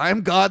want.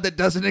 I'm God that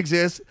doesn't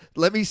exist.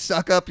 Let me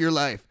suck up your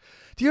life.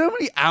 Do you know how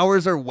many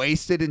hours are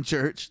wasted in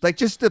church? Like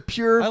just the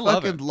pure I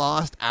love fucking it.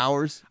 lost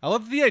hours. I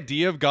love the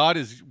idea of God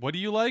is, what do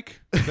you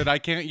like that I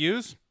can't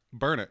use?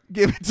 Burn it.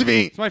 Give it to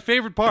me. It's my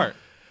favorite part.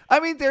 I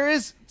mean, there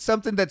is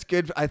something that's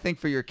good, I think,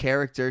 for your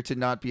character to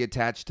not be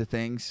attached to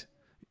things.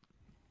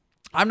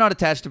 I'm not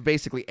attached to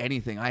basically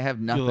anything. I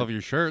have nothing. You love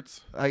your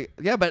shirts.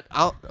 Yeah, but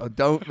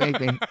don't make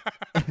me.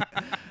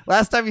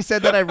 Last time you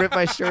said that, I ripped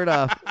my shirt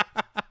off.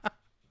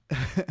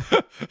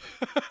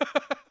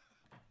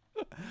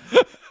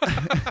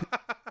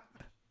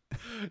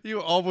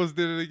 You almost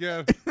did it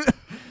again.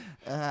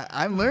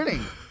 I'm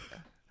learning.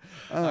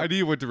 I knew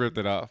you would to rip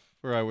it off,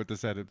 or I would have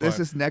said it. This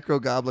but is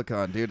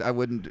Necrogoblicon, dude. I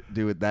wouldn't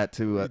do that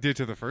to. you did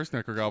to the first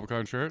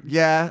Necrogoblicon shirt.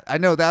 Yeah, I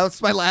know. That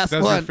was my last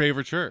That's one. your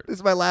favorite shirt. This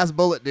is my last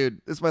bullet,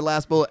 dude. This is my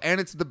last bullet, and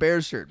it's the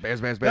Bears shirt.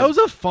 Bears. That was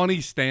a funny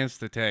stance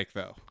to take,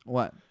 though.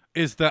 What?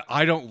 Is that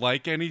I don't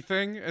like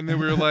anything, and then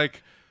we were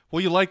like,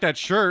 "Well, you like that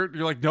shirt?"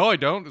 You're like, "No, I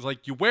don't." It's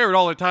like you wear it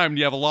all the time. And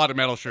you have a lot of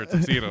metal shirts.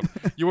 I've seen them.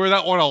 You wear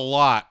that one a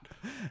lot.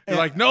 You're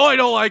like, "No, I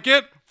don't like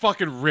it."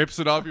 Fucking rips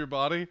it off your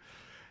body.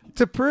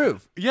 To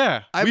prove.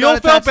 Yeah, I'm we not all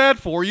felt attached- bad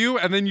for you,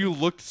 and then you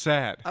looked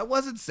sad. I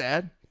wasn't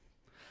sad.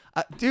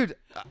 Dude,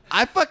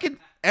 I fucking...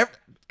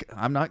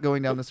 I'm not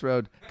going down this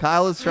road.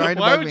 Kyle is trying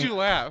to Why bug would me. you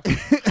laugh?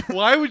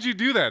 Why would you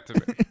do that to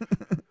me?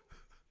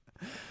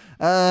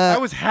 I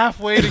was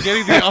halfway to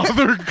getting the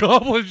other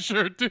goblin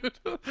shirt, dude.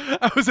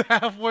 I was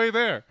halfway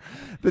there.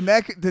 The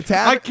I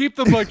tab... keep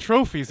them like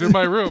trophies in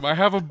my room. I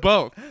have them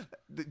both.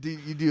 Do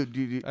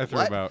you I threw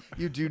what? them out.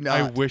 You do I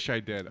not. wish I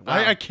did. Wow.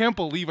 I can't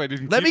believe I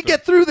didn't. Let keep me them.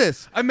 get through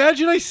this.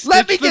 Imagine I stitched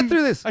Let me get them-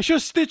 through this. I should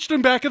have stitched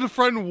them back in the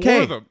front and wore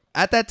Okay. them.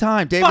 At that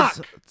time, David.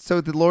 Fuck. So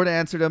the Lord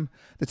answered him,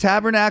 "The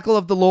tabernacle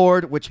of the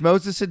Lord, which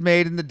Moses had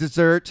made in the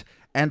desert,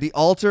 and the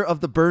altar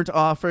of the burnt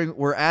offering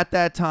were at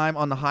that time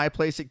on the high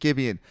place at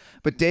Gibeon.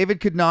 But David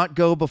could not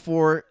go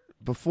before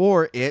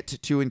it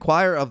to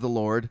inquire of the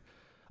Lord,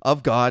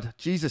 of God,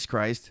 Jesus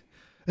Christ,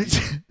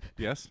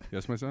 Yes,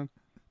 my son.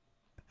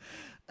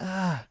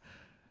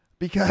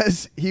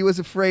 because he was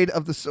afraid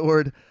of the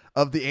sword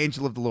of the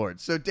angel of the Lord."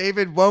 So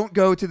David won't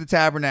go to the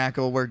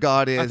tabernacle where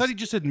God is. I thought he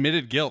just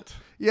admitted guilt.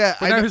 Yeah,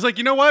 But I now know. he's like,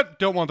 you know what?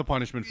 Don't want the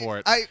punishment for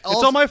it. I It's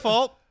also- all my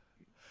fault.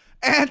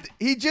 And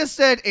he just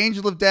said,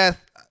 "Angel of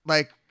death,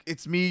 like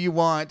it's me you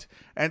want."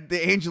 And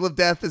the angel of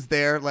death is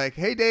there, like,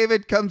 "Hey,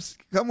 David, come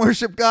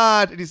worship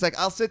God." And he's like,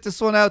 "I'll sit this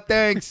one out,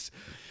 thanks."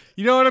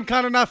 You know what? I'm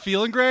kind of not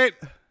feeling great.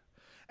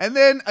 And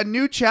then a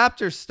new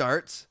chapter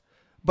starts,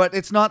 but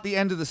it's not the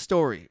end of the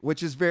story,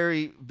 which is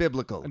very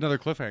biblical. Another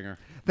cliffhanger.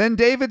 Then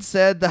David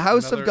said, "The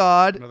house of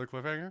God." Another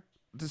cliffhanger.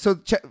 So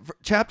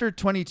chapter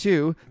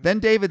 22, then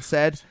David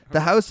said,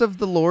 "The house of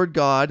the Lord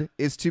God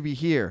is to be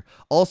here,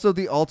 also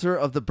the altar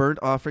of the burnt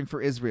offering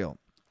for Israel."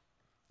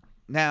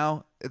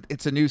 Now,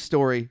 it's a new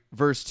story,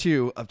 verse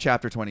 2 of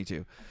chapter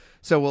 22.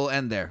 So we'll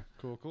end there.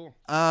 Cool.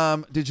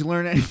 Did you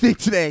learn anything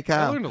today,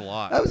 Kyle? I learned a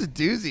lot. That was a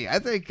doozy. I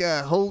think,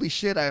 holy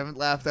shit, I haven't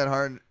laughed that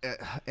hard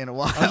in a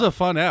while. That was a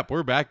fun app.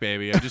 We're back,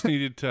 baby. I just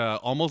needed to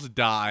almost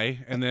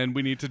die, and then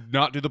we need to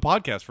not do the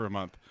podcast for a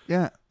month.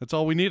 Yeah. That's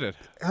all we needed.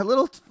 A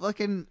little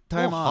fucking It's a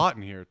time little off. hot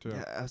in here, too.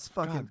 Yeah, it's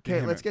fucking... God Okay,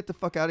 damn let's it. get the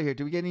fuck out of here.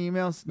 Do we get any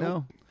emails?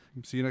 Nope.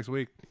 See you next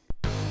week.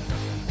 No.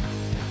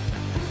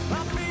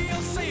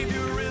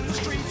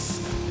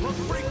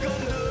 break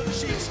under the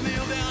sheets,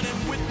 kneel down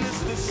and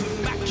witness this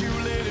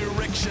immaculate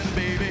erection,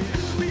 baby.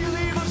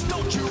 Believers,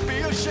 don't you be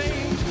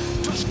ashamed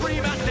to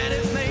scream out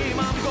Daddy's name.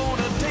 I'm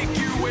gonna take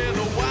you where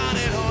the wine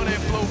and honey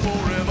flow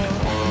forever.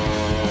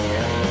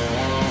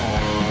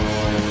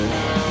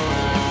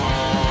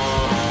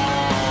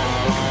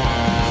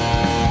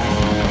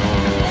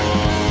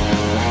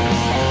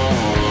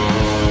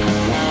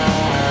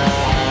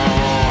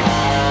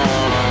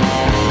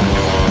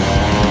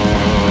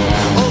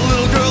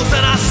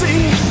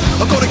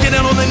 I'm gonna get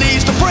down on the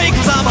knees to pray,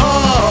 cause I'm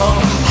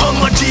hung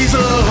like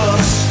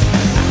Jesus.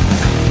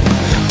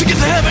 To get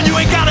to heaven you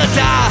ain't gotta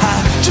die.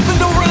 Just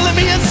bend over and let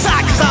me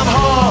inside, cause I'm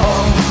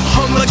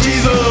hung like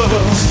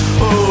Jesus.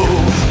 Oh,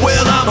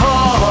 well I'm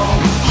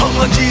hung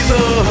like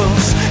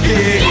Jesus.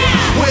 Yeah,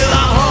 well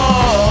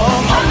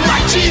I'm hung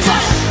like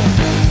Jesus.